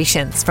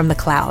operations from the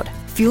cloud.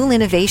 fuel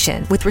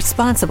innovation with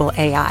responsible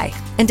AI,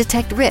 and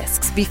detect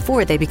risks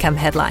before they become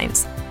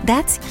headlines.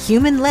 That's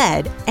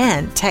human-led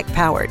and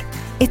tech-powered.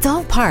 It's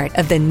all part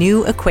of The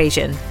New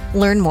Equation.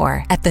 Learn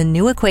more at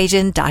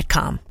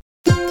thenewequation.com.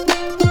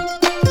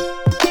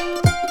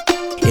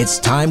 It's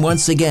time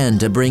once again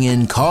to bring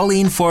in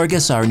Colleen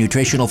Forgas, our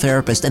nutritional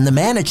therapist and the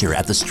manager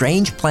at the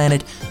Strange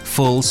Planet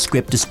Full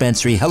Script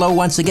Dispensary. Hello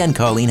once again,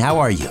 Colleen. How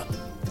are you?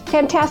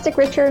 Fantastic,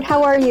 Richard.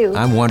 How are you?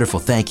 I'm wonderful,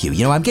 thank you.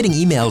 You know, I'm getting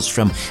emails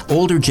from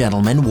older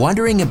gentlemen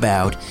wondering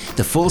about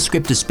the Full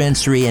Script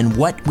Dispensary and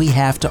what we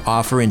have to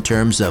offer in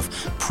terms of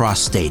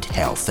prostate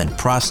health and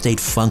prostate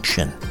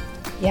function.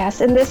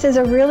 Yes, and this is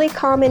a really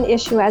common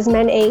issue as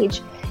men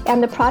age.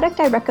 And the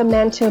product I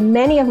recommend to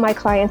many of my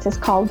clients is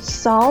called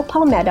Saw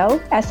Palmetto,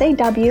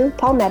 S-A-W,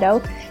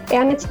 Palmetto,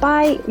 and it's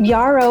by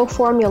Yarrow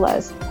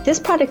Formulas. This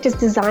product is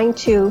designed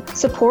to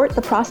support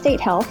the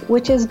prostate health,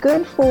 which is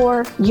good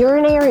for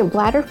urinary and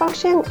bladder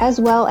function,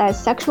 as well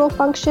as sexual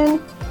function.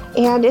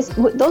 And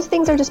those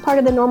things are just part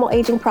of the normal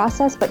aging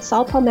process, but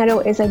Saw Palmetto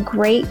is a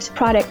great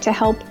product to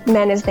help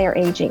men as they're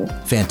aging.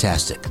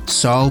 Fantastic.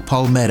 Saw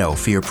Palmetto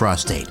for your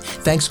prostate.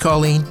 Thanks,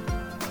 Colleen.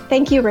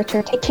 Thank you,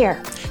 Richard. Take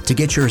care. To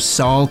get your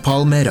Saul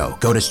Palmetto,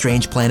 go to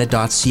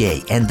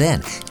strangeplanet.ca and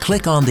then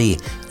click on the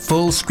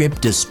Full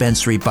Script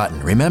Dispensary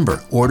button.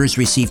 Remember, orders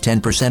receive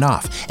 10%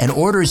 off, and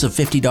orders of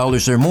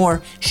 $50 or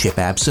more ship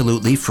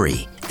absolutely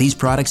free. These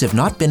products have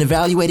not been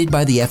evaluated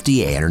by the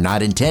FDA and are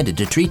not intended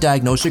to treat,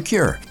 diagnose, or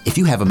cure. If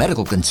you have a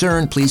medical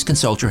concern, please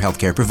consult your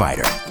healthcare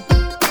provider.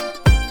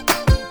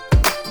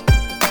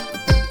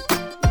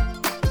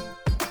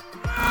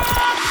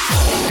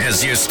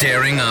 As you're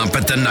staring up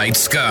at the night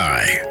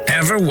sky,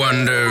 ever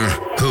wonder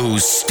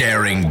who's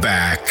staring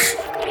back?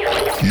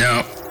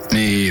 No,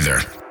 me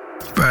either.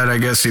 But I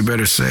guess you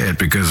better say it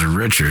because of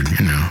Richard,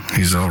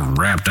 he's all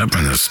wrapped up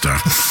in this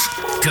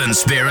stuff.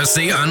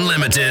 Conspiracy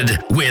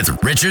Unlimited with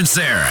Richard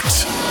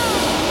Serrett.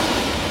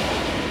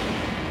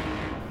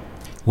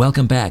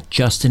 Welcome back,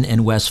 Justin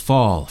and Wes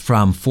Fall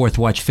from Fourth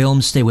Watch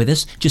Films. Stay with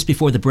us. Just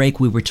before the break,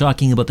 we were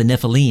talking about the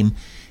Nephilim,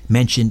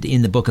 mentioned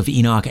in the book of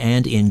Enoch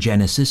and in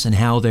Genesis, and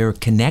how they're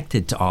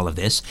connected to all of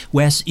this.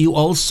 Wes, you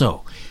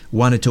also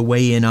wanted to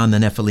weigh in on the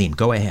Nephilim.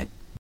 Go ahead.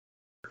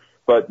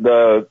 But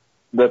the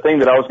thing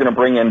that I was going to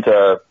bring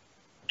into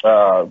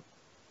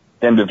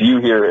view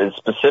here is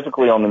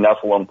specifically on the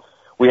Nephilim.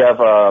 We have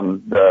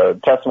the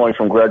testimony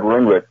from Greg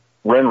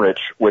Renrich,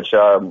 which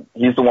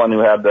he's the one who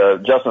had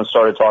Justin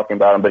started talking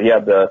about him, but he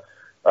had the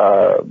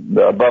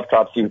above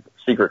top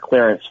secret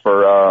clearance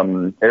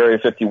for Area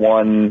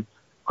 51,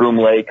 Groom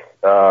Lake,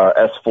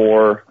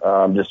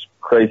 S4, just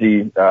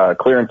crazy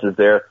clearances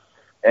there.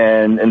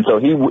 And so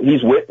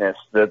he's witnessed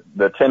the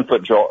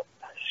 10-foot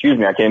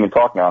I can't even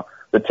talk now,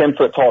 the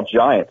 10-foot tall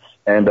giants,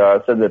 and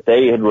said that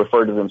they had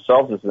referred to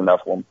themselves as the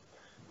Nephilim,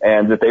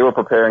 and that they were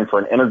preparing for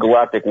an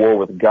intergalactic war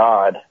with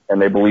God,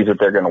 and they believe that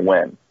they're going to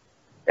win.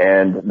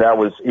 And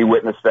he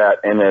witnessed that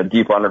in a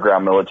deep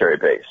underground military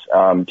base.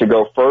 To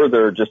go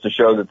further, just to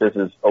show that this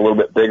is a little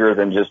bit bigger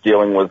than just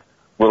dealing with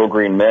little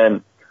green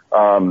men,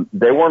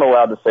 they weren't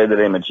allowed to say the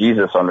name of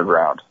Jesus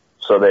underground.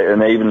 So they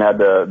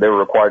were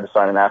required to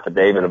sign an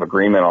affidavit of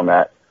agreement on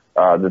that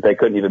they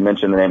couldn't even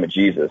mention the name of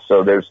Jesus.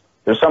 So there's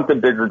something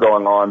bigger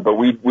going on, but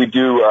we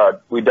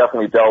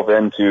definitely delve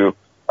into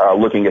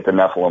looking at the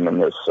Nephilim in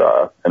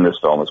this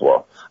film as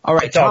well. All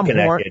right, Tom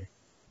Horn.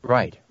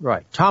 Right.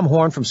 Tom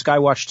Horn from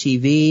Skywatch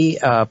TV,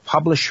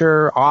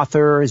 publisher,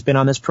 author, has been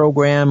on this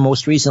program,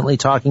 most recently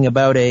talking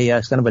about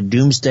a kind of a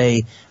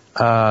doomsday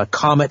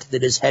comet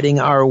that is heading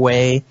our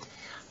way.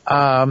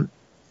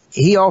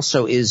 He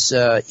also is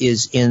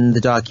in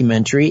the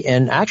documentary,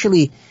 and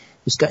actually,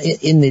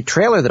 in the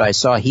trailer that I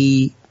saw,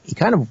 he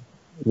kind of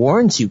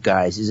warns you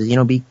guys, he says,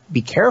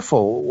 be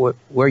careful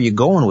where you're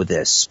going with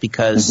this,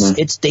 because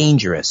it's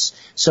dangerous.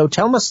 So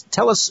tell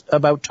us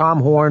about Tom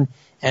Horn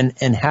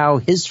and how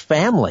his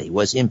family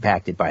was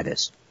impacted by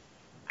this.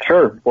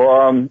 Sure.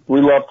 Well,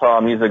 we love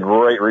Tom. He's a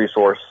great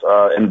resource,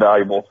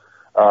 invaluable.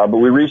 But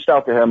we reached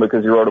out to him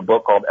because he wrote a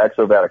book called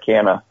Exo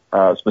Vaticana.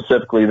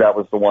 Specifically, that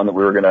was the one that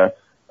we were going to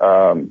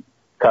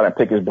kind of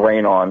pick his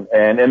brain on.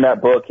 And in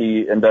that book,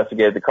 he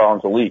investigated the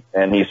Collins elite,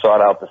 and he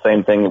sought out the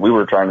same thing that we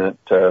were trying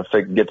to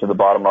get to the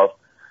bottom of.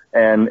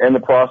 And in the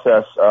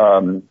process,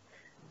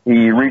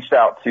 he reached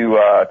out to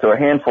a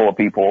handful of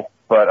people,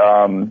 but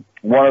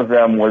one of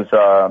them was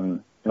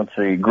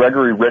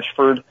Gregory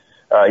Richford.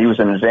 He was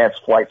an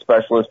advanced flight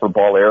specialist for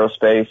Ball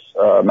Aerospace,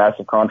 a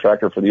massive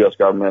contractor for the U.S.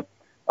 government.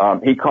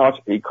 He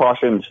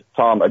cautioned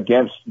Tom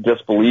against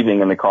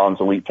disbelieving in the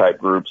Collins elite type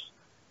groups.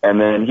 And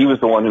then he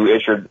was the one who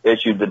issued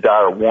the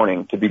dire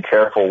warning to be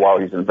careful while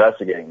he's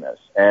investigating this.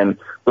 And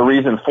the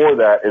reason for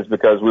that is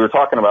because we were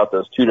talking about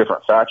those two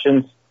different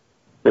factions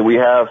that we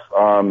have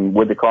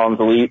with the Collins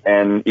elite,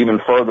 and even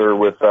further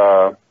with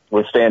Ray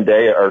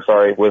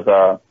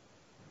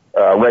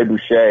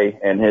Boucher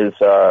and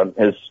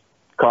his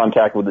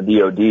contact with the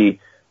DOD.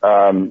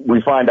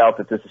 We find out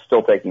that this is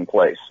still taking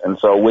place. And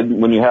so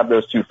when you have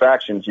those two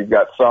factions, you've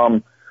got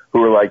some who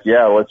were like,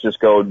 yeah, let's just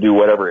go do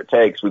whatever it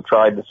takes. We've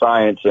tried the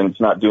science and it's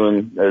not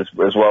doing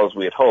as well as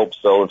we had hoped,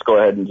 so let's go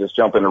ahead and just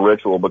jump into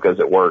ritual because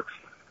it works.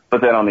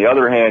 But then on the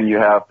other hand, you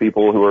have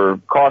people who are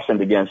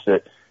cautioned against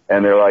it,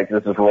 and they're like,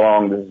 this is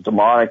wrong, this is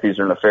demonic, these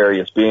are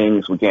nefarious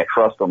beings, we can't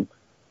trust them.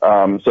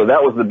 So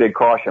that was the big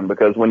caution,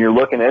 because when you're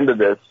looking into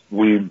this,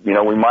 we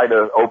might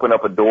have opened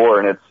up a door,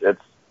 and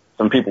it's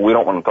some people we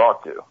don't want to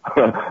talk to,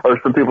 or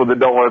some people that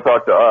don't want to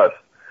talk to us.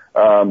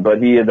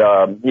 But he had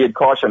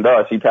cautioned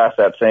us. He passed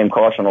that same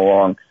caution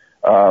along.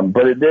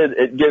 But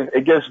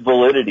it gives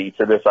validity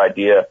to this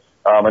idea.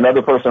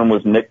 Another person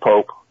was Nick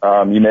Pope.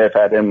 You may have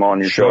had him on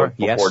your show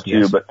before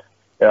too, but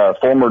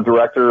former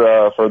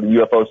director for the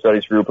UFO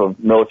Studies Group of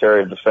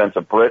Military of Defense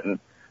of Britain.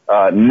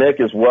 Nick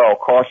as well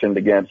cautioned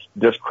against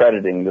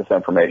discrediting this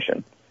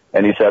information.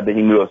 And he said that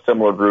he knew of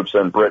similar groups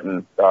in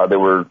Britain that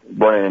were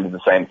running into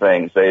the same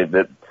things.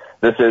 That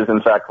this is,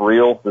 in fact,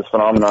 real. This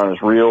phenomenon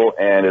is real,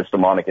 and it's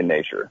demonic in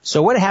nature.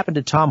 So what happened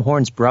to Tom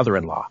Horn's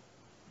brother-in-law?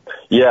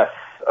 Yes.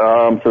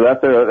 So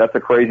that's a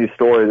crazy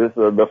story. This is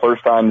the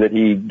first time that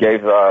he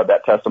gave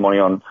that testimony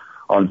on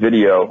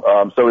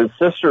video. So his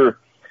sister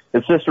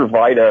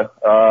Vida,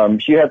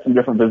 she had some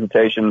different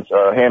visitations,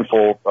 a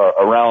handful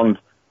around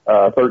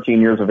 13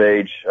 years of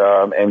age,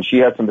 and she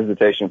had some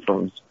visitation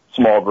from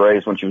small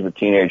grays when she was a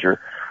teenager.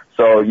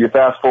 So you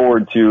fast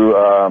forward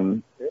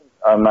to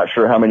I'm not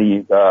sure how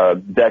many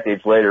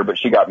decades later, but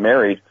she got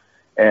married,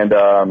 and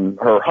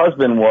her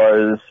husband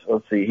was,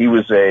 he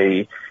was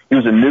a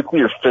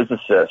nuclear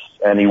physicist,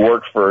 and he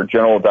worked for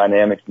General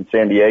Dynamics in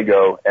San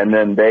Diego, and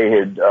then they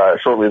had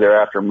shortly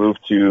thereafter moved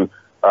to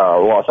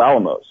Los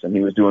Alamos, and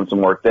he was doing some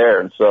work there.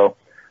 And so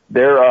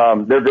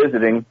they're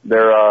visiting.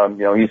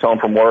 He's home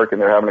from work,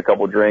 and they're having a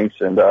couple of drinks,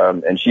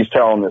 and she's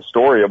telling this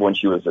story of when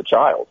she was a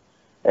child.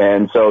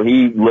 And so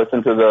he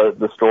listened to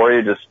the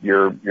story, just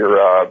your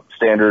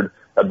standard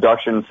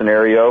abduction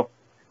scenario,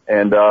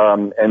 and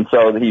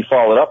so he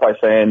followed up by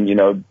saying,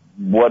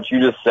 what you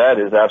just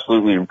said is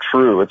absolutely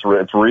true. It's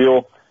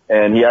real,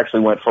 and he actually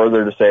went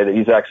further to say that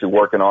he's actually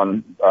working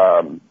on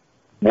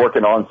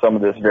some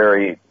of this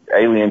very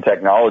alien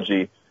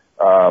technology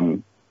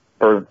for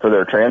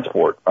their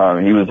transport.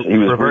 He was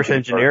reverse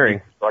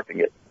engineering, deconstructing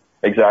it,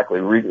 exactly,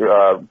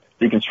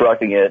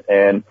 deconstructing it,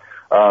 and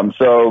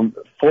so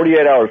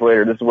 48 hours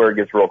later, this is where it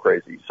gets real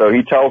crazy. So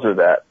he tells her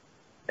that,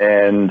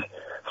 and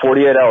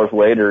 48 hours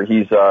later,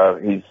 he's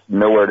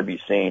nowhere to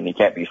be seen. He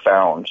can't be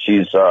found.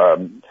 She's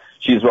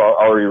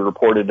already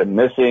reported him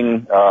missing,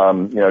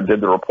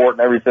 did the report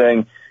and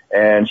everything,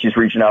 and she's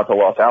reaching out to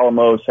Los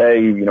Alamos.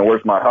 Hey,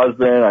 where's my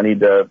husband? I need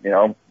to,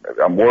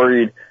 I'm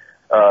worried.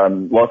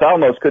 Los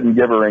Alamos couldn't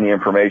give her any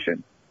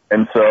information.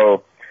 And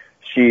so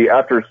she,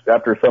 after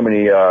so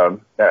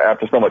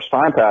much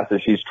time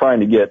passes, she's trying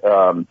to get,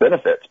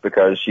 benefits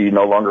because she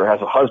no longer has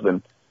a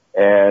husband.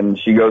 And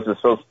she goes to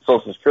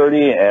Social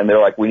Security, and they're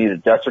like, we need a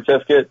death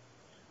certificate,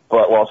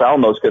 but Los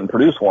Alamos couldn't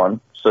produce one.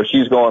 So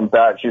she's going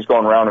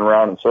round and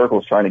round in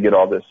circles trying to get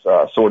all this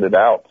sorted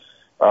out.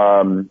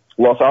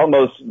 Los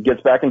Alamos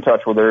gets back in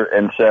touch with her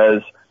and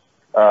says,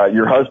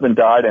 your husband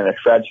died in a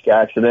tragic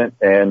accident,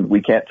 and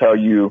we can't tell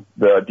you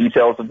the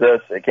details of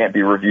this. It can't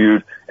be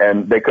reviewed,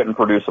 and they couldn't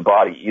produce a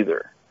body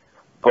either.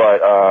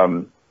 But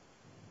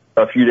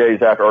a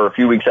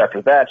few weeks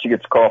after that, she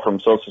gets a call from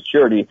Social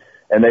Security,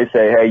 and they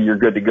say, hey, you're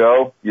good to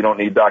go. You don't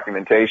need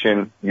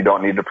documentation. You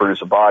don't need to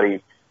produce a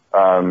body.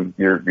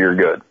 You're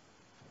good.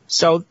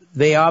 So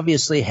they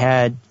obviously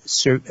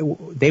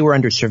they were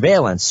under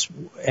surveillance,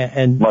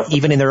 and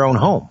even in their own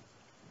home.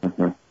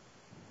 Mm-hmm.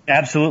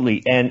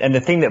 Absolutely. And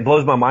the thing that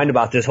blows my mind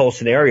about this whole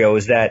scenario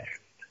is that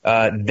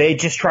they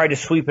just tried to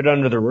sweep it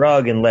under the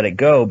rug and let it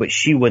go, but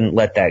she wouldn't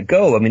let that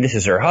go. I mean, this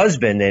is her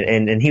husband,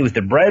 and he was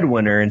the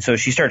breadwinner, and so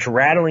she starts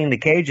rattling the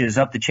cages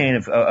up the chain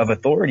of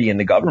authority in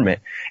the government.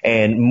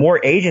 And more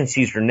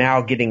agencies are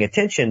now getting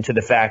attention to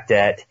the fact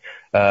that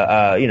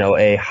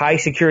a high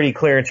security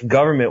clearance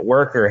government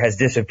worker has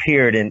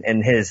disappeared,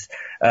 and his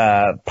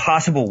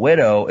possible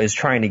widow is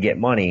trying to get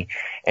money.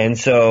 And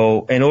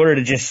so in order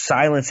to just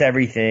silence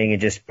everything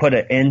and just put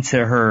an end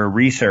to her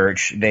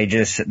research, they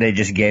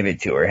just gave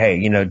it to her.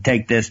 Hey,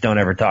 take this, don't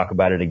ever talk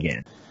about it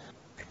again.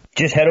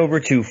 Just head over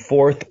to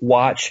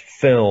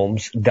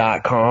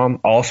fourthwatchfilms.com,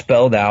 all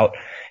spelled out.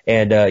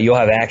 And you'll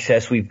have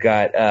access. We've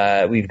got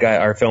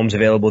our films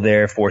available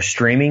there for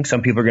streaming.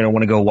 Some people are going to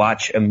want to go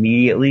watch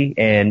immediately,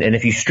 and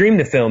if you stream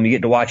the film, you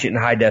get to watch it in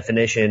high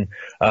definition,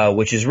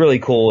 which is really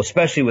cool,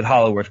 especially with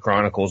Hollow Earth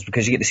Chronicles,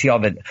 because you get to see all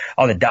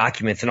the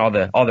documents and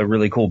all the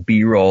really cool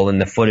B-roll and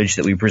the footage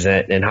that we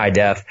present in high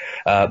def.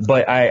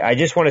 But I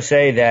just want to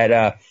say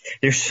that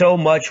there's so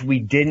much we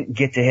didn't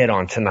get to hit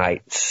on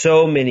tonight.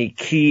 So many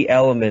key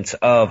elements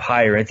of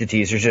higher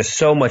entities. There's just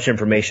so much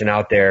information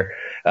out there.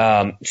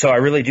 So I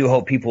really do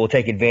hope people will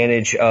take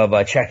advantage of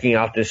checking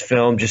out this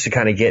film just to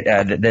kind of get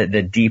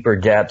the deeper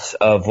depths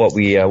of what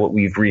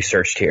we've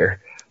researched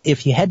here.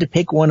 If you had to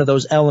pick one of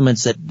those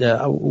elements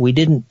that we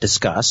didn't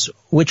discuss,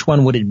 which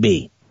one would it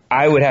be?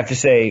 I would have to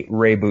say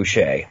Ray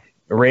Boucher.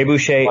 Ray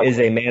Boucher is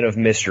a man of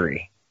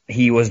mystery.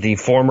 He was the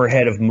former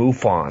head of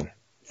MUFON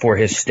for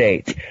his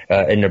state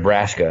in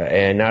Nebraska.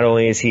 And not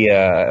only is he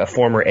a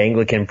former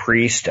Anglican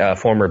priest, a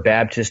former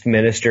Baptist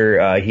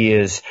minister, he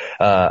is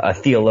a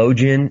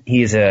theologian.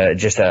 He is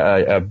just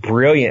a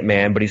brilliant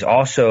man, but he's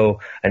also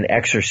an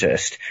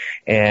exorcist.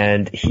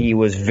 And he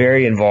was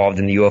very involved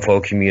in the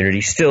UFO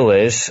community, still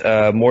is,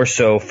 more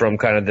so from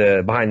kind of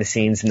the behind the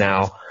scenes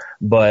now.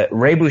 But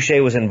Ray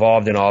Boucher was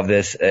involved in all of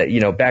this,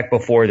 back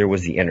before there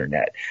was the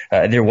internet.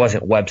 There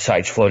wasn't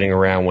websites floating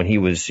around when he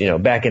was,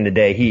 back in the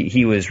day,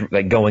 he was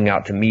like going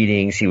out to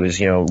meetings. He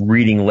was,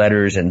 reading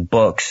letters and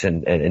books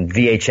and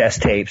VHS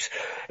tapes.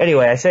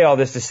 Anyway, I say all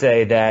this to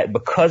say that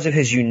because of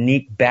his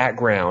unique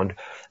background,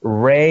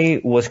 Ray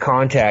was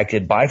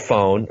contacted by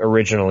phone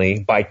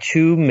originally by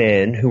two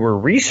men who were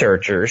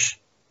researchers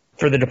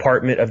for the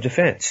Department of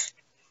Defense.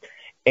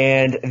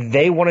 And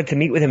they wanted to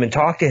meet with him and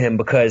talk to him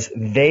because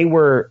they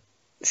were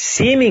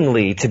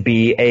seemingly to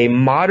be a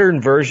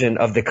modern version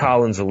of the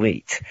Collins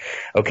elite.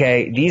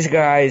 Okay. These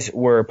guys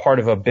were part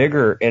of a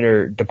bigger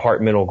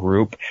interdepartmental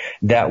group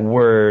that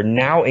were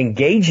now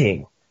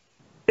engaging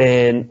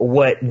in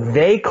what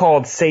they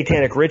called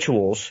satanic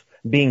rituals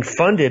being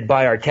funded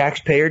by our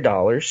taxpayer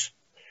dollars,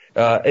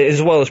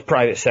 as well as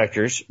private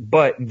sectors.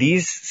 But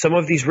some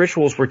of these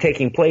rituals were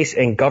taking place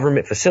in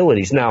government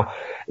facilities. Now,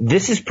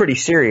 this is pretty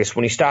serious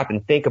when you stop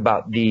and think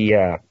about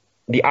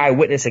the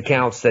eyewitness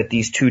accounts that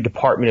these two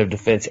Department of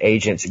Defense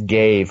agents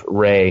gave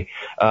Ray.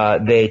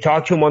 They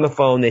talked to him on the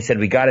phone. They said,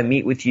 we got to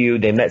meet with you.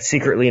 They met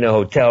secretly in a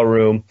hotel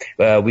room.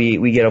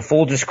 We get a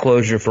full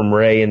disclosure from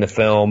Ray in the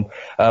film,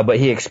 but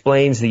he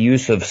explains the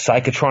use of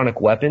psychotronic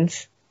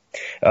weapons,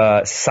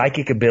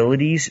 psychic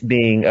abilities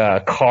being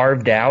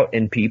carved out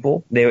in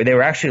people. They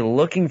were actually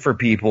looking for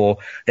people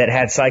that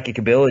had psychic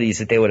abilities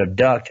that they would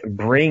abduct,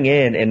 bring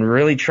in, and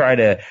really try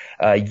to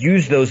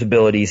use those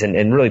abilities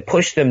and really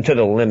push them to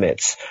the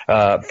limits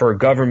for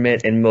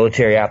government and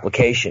military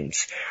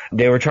applications.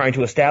 They were trying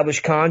to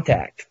establish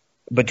contact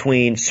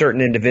between certain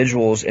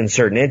individuals and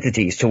certain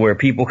entities to where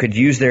people could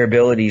use their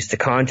abilities to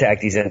contact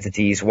these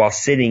entities while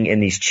sitting in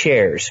these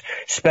chairs,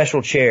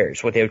 special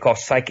chairs, what they would call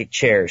psychic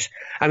chairs.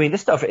 I mean,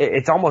 this stuff,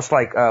 it's almost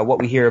like what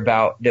we hear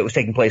about that was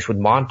taking place with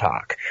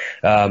Montauk.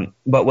 But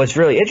what's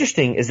really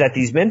interesting is that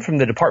these men from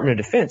the Department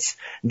of Defense,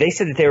 they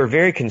said that they were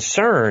very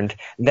concerned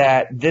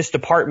that this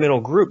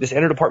departmental group, this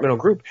interdepartmental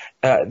group,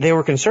 they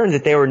were concerned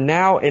that they were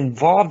now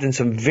involved in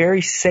some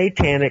very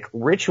satanic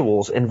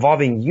rituals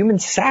involving human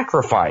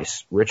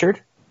sacrifice, Richard.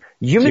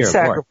 Human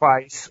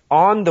sacrifice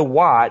on the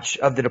watch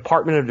of the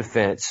Department of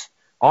Defense,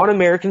 on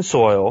American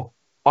soil,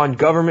 on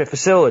government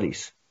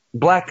facilities.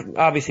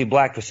 Obviously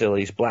black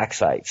facilities, black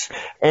sites.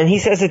 And he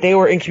says that they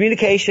were in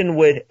communication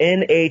with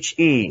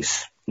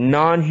NHEs,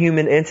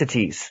 non-human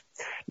entities.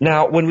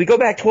 Now, when we go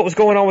back to what was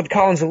going on with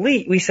Collins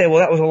Elite, we say, well,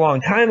 that was a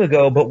long time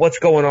ago, but what's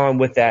going on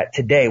with that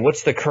today?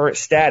 What's the current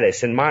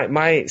status? And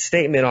my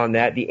statement on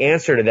that, the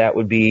answer to that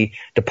would be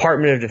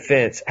Department of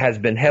Defense has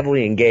been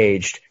heavily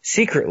engaged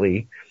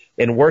secretly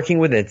in working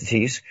with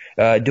entities,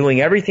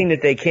 doing everything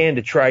that they can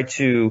to try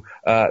to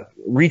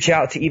reach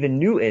out to even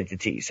new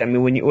entities. I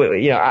mean,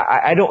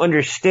 I don't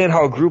understand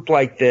how a group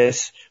like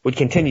this would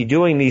continue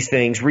doing these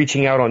things,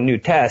 reaching out on new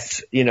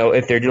tests,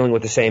 if they're dealing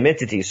with the same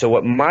entities. So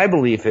what my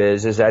belief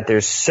is that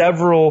there's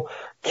several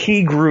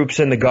key groups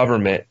in the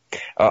government.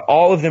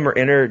 All of them are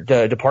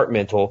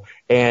interdepartmental,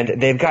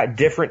 and they've got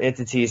different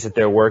entities that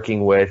they're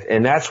working with.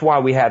 And that's why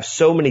we have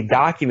so many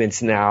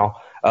documents now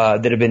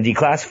that have been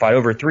declassified,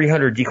 over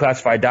 300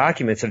 declassified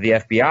documents of the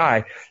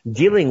FBI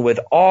dealing with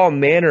all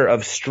manner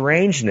of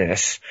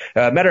strangeness.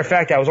 Matter of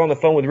fact, I was on the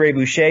phone with Ray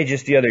Boucher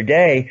just the other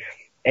day,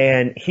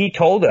 and he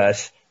told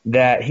us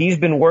that he's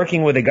been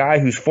working with a guy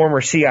who's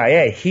former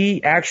CIA.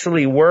 He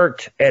actually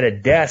worked at a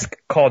desk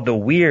called the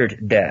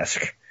Weird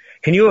Desk.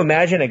 Can you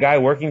imagine a guy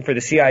working for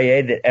the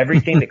CIA that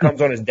everything that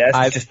comes on his desk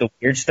is just the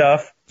weird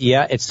stuff?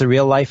 Yeah, it's the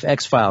real life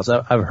X-Files.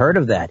 I've heard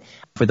of that.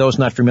 For those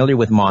not familiar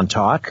with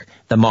Montauk,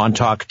 the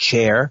Montauk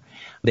chair,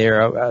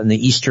 they're on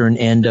the eastern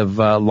end of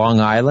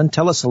Long Island.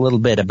 Tell us a little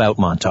bit about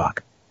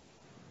Montauk.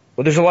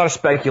 Well, there's a lot of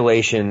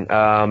speculation.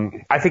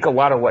 I think a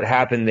lot of what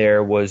happened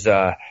there was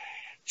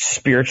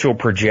spiritual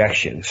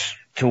projections,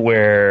 to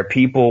where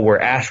people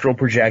were astral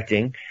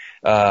projecting,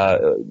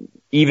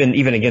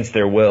 even against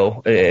their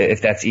will,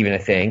 if that's even a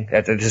thing.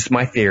 That's just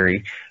my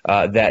theory,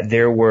 that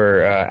there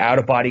were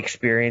out-of-body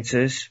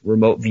experiences,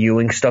 remote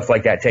viewing, stuff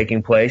like that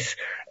taking place,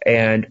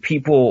 and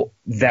people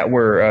that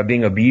were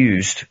being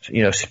abused,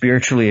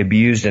 spiritually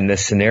abused in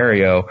this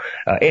scenario,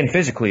 and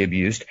physically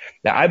abused.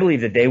 Now, I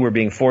believe that they were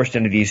being forced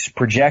into these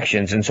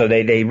projections, and so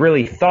they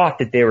really thought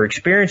that they were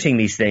experiencing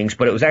these things,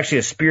 but it was actually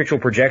a spiritual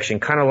projection,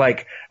 kind of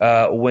like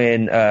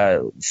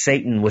when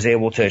Satan was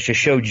able to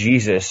show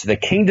Jesus the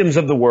kingdoms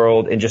of the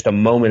world in just a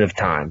moment of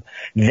time.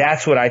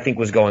 That's what I think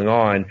was going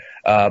on.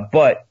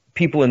 But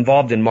people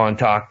involved in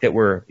Montauk that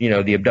were, the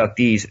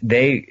abductees,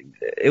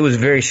 it was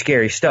very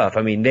scary stuff.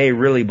 I mean, they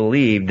really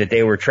believed that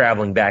they were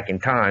traveling back in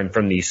time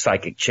from these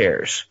psychic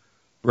chairs.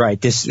 Right.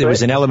 There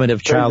was an element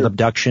of child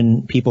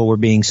abduction. People were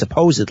being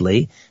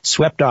supposedly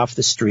swept off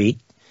the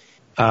street,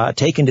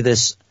 taken to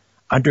this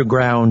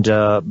underground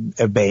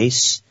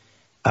base.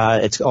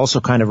 It's also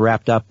kind of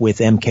wrapped up with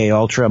MK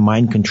Ultra,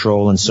 mind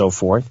control, and so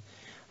forth.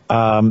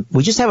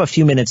 We just have a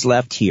few minutes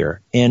left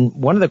here. And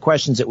one of the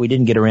questions that we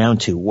didn't get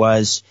around to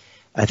was,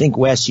 I think,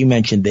 Wes, you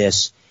mentioned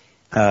this.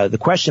 The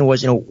question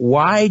was,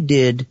 why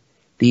did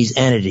these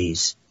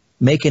entities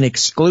make an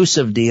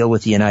exclusive deal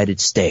with the United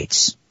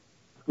States?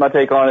 My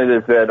take on it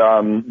is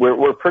that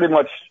we're pretty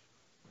much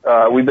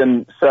we've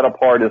been set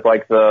apart as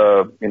like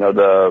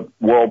the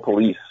world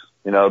police,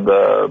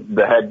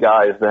 the head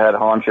guys, the head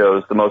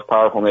honchos, the most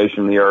powerful nation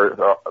in the earth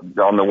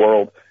on the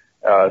world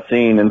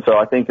scene, and so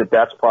I think that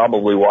that's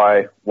probably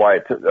why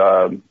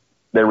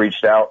they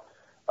reached out.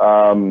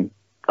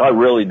 I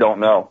really don't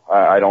know.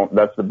 I don't.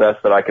 That's the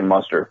best that I can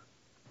muster.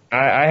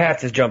 I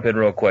have to jump in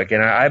real quick,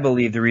 and I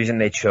believe the reason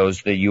they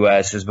chose the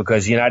U.S. is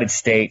because the United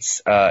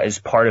States is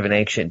part of an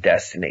ancient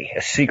destiny,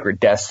 a secret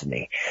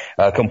destiny,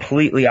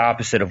 completely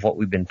opposite of what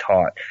we've been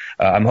taught.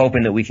 I'm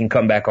hoping that we can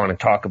come back on and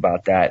talk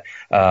about that.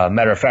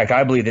 Matter of fact,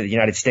 I believe that the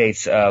United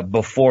States,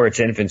 before its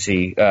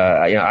infancy,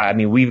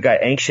 we've got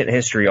ancient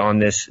history on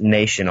this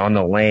nation, on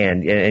the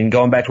land, and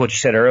going back to what you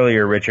said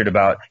earlier, Richard,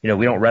 about we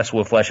don't wrestle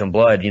with flesh and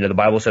blood. The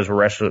Bible says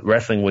we're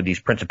wrestling with these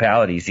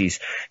principalities, these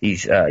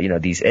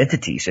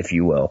entities, if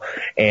you will.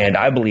 And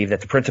I believe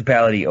that the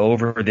principality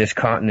over this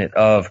continent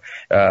of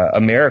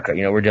America,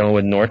 we're dealing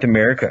with North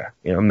America,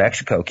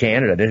 Mexico,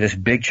 Canada, there's this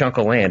big chunk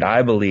of land,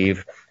 I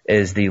believe,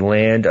 is the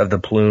land of the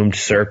plumed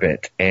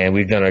serpent. And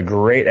we've done a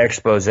great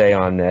expose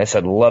on this.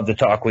 I'd love to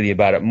talk with you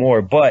about it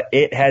more, but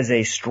it has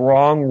a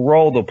strong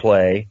role to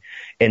play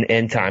in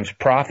end times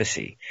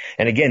prophecy.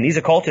 And again, these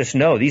occultists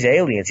know, these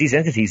aliens, these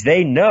entities,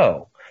 they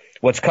know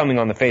what's coming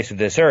on the face of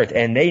this earth,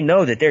 and they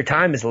know that their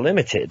time is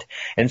limited.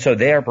 And so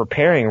they are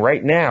preparing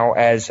right now,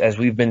 as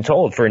we've been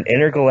told, for an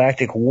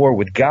intergalactic war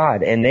with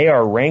God, and they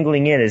are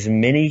wrangling in as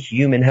many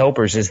human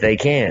helpers as they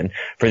can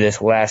for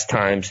this last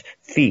time's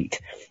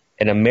feat.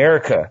 And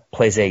America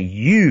plays a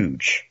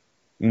huge,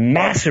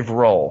 massive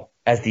role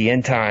as the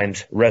end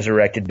times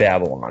resurrected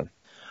Babylon.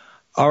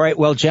 All right,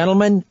 well,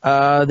 gentlemen,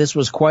 this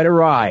was quite a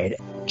ride.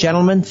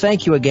 Gentlemen,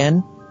 thank you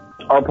again.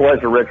 Our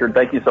pleasure, Richard.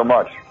 Thank you so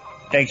much.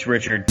 Thanks,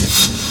 Richard.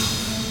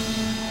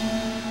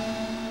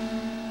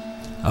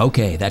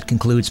 Okay, that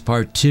concludes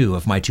part 2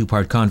 of my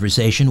 2-part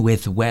conversation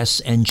with Wes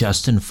and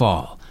Justin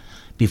Fall.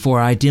 Before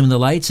I dim the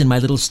lights in my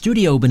little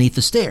studio beneath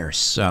the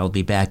stairs, I'll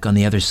be back on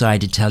the other side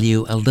to tell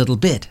you a little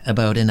bit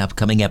about an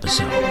upcoming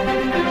episode.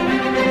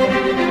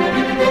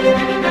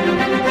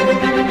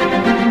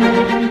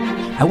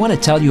 I want to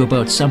tell you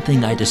about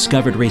something I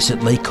discovered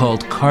recently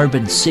called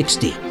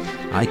carbon-60.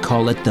 I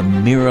call it the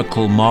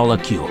miracle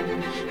molecule.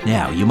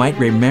 Now, you might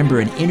remember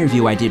an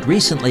interview I did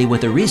recently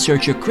with a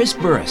researcher, Chris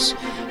Burris,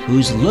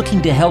 who's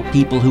looking to help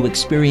people who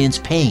experience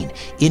pain,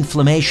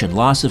 inflammation,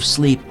 loss of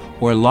sleep,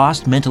 or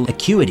lost mental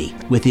acuity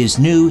with his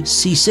new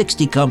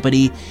C60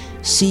 company,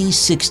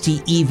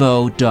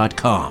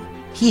 C60evo.com.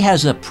 He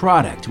has a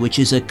product which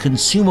is a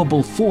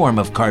consumable form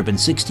of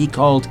carbon-60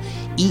 called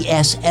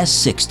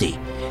ESS60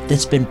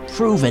 that's been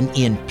proven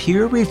in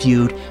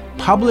peer-reviewed,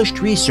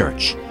 published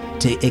research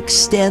to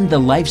extend the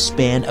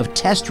lifespan of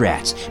test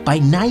rats by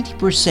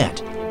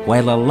 90%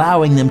 while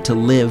allowing them to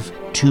live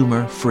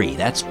tumor-free.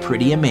 That's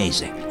pretty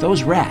amazing.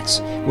 Those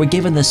rats were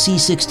given the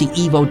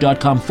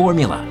C60evo.com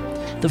formula.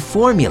 The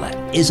formula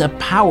is a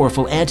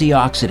powerful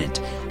antioxidant,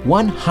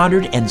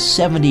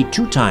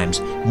 172 times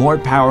more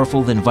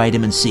powerful than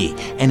vitamin C,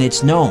 and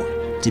it's known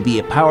to be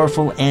a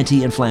powerful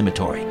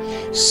anti-inflammatory.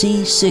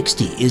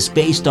 C60 is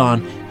based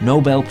on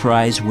Nobel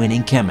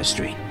Prize-winning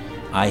chemistry.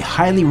 I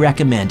highly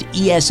recommend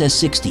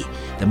ESS60.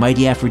 The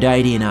Mighty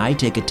Aphrodite and I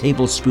take a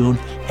tablespoon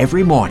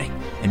every morning,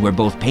 and we're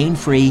both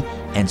pain-free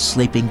and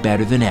sleeping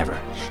better than ever.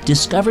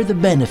 Discover the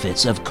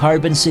benefits of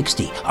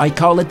carbon-60. I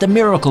call it the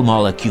miracle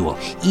molecule,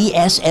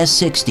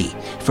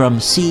 ESS60, from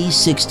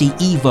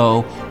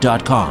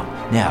C60evo.com.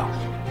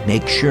 Now,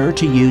 make sure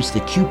to use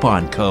the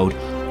coupon code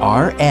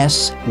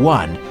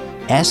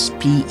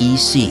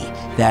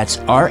RS1SPEC. That's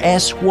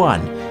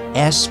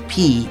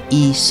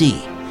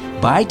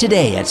RS1SPEC. Buy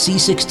today at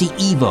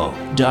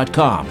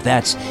C60evo.com.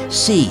 That's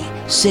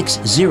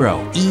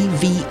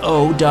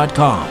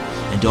C60evo.com.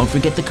 And don't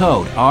forget the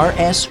code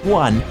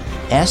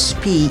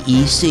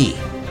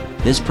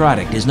RS1SPEC. This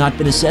product has not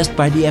been assessed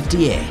by the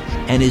FDA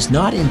and is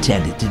not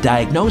intended to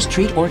diagnose,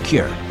 treat, or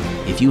cure.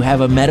 If you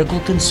have a medical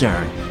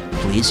concern,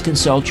 please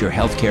consult your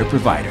healthcare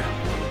provider.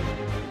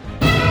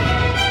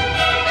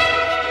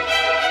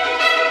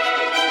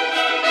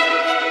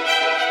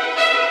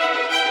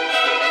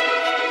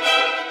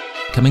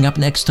 Coming up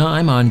next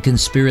time on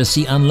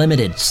Conspiracy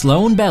Unlimited,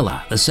 Sloan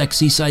Bella, the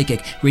sexy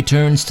psychic,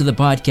 returns to the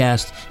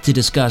podcast to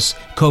discuss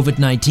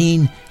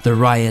COVID-19, the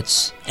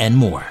riots, and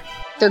more.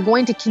 They're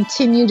going to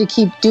continue to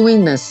keep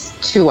doing this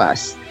to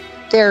us.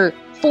 They're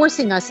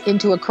forcing us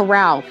into a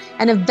corral,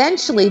 and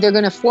eventually they're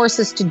going to force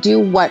us to do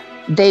what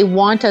they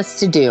want us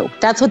to do.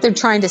 That's what they're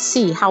trying to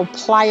see, how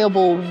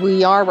pliable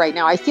we are right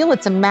now. I feel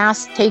it's a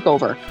mass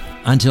takeover.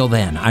 Until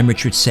then, I'm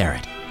Richard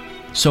Serrett.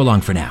 So long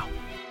for now.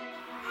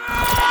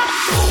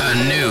 A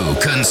new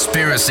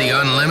Conspiracy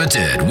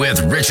Unlimited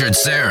with Richard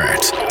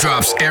Serrett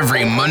drops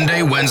every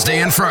Monday,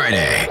 Wednesday, and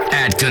Friday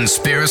at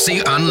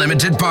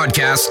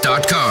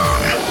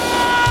conspiracyunlimitedpodcast.com.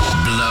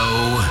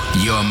 Blow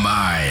your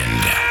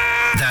mind.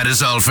 That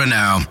is all for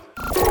now.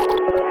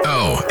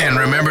 Oh, and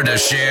remember to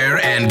share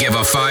and give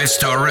a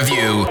 5-star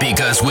review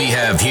because we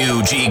have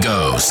huge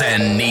egos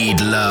and need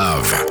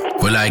love.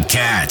 We're like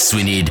cats.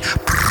 We need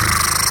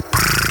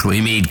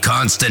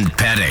constant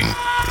petting.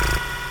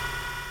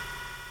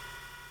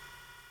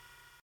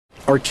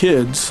 Our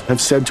kids have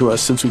said to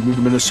us since we moved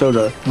to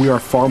Minnesota, we are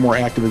far more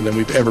active than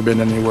we've ever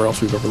been anywhere else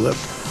we've ever lived.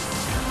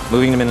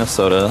 Moving to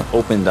Minnesota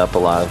opened up a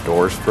lot of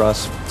doors for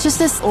us. Just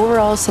this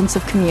overall sense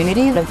of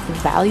community, of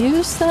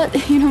values that,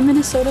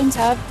 Minnesotans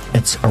have.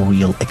 It's a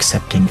real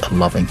accepting,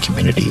 loving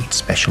community,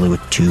 especially with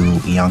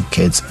 2 young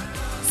kids.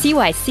 See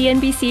why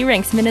CNBC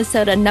ranks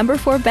Minnesota number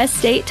 4 best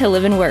state to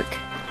live and work.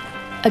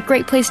 A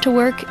great place to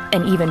work,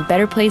 an even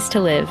better place to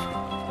live.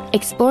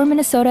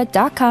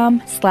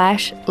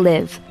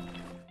 ExploreMinnesota.com/live.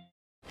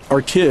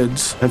 Our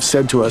kids have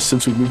said to us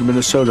since we moved to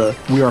Minnesota,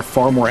 we are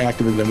far more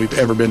active than we've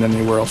ever been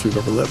anywhere else we've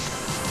ever lived.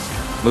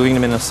 Moving to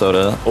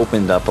Minnesota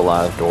opened up a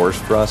lot of doors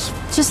for us.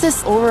 Just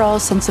this overall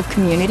sense of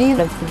community,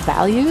 of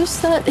values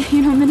that,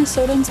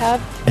 Minnesotans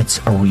have. It's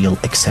a real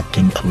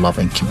accepting,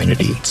 loving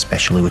community,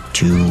 especially with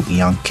 2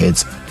 young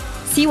kids.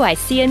 See why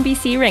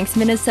CNBC ranks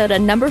Minnesota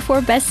number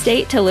 4 best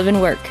state to live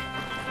and work.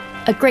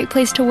 A great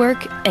place to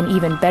work, an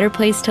even better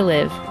place to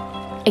live.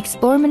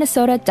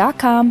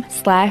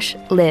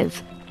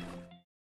 ExploreMinnesota.com/live.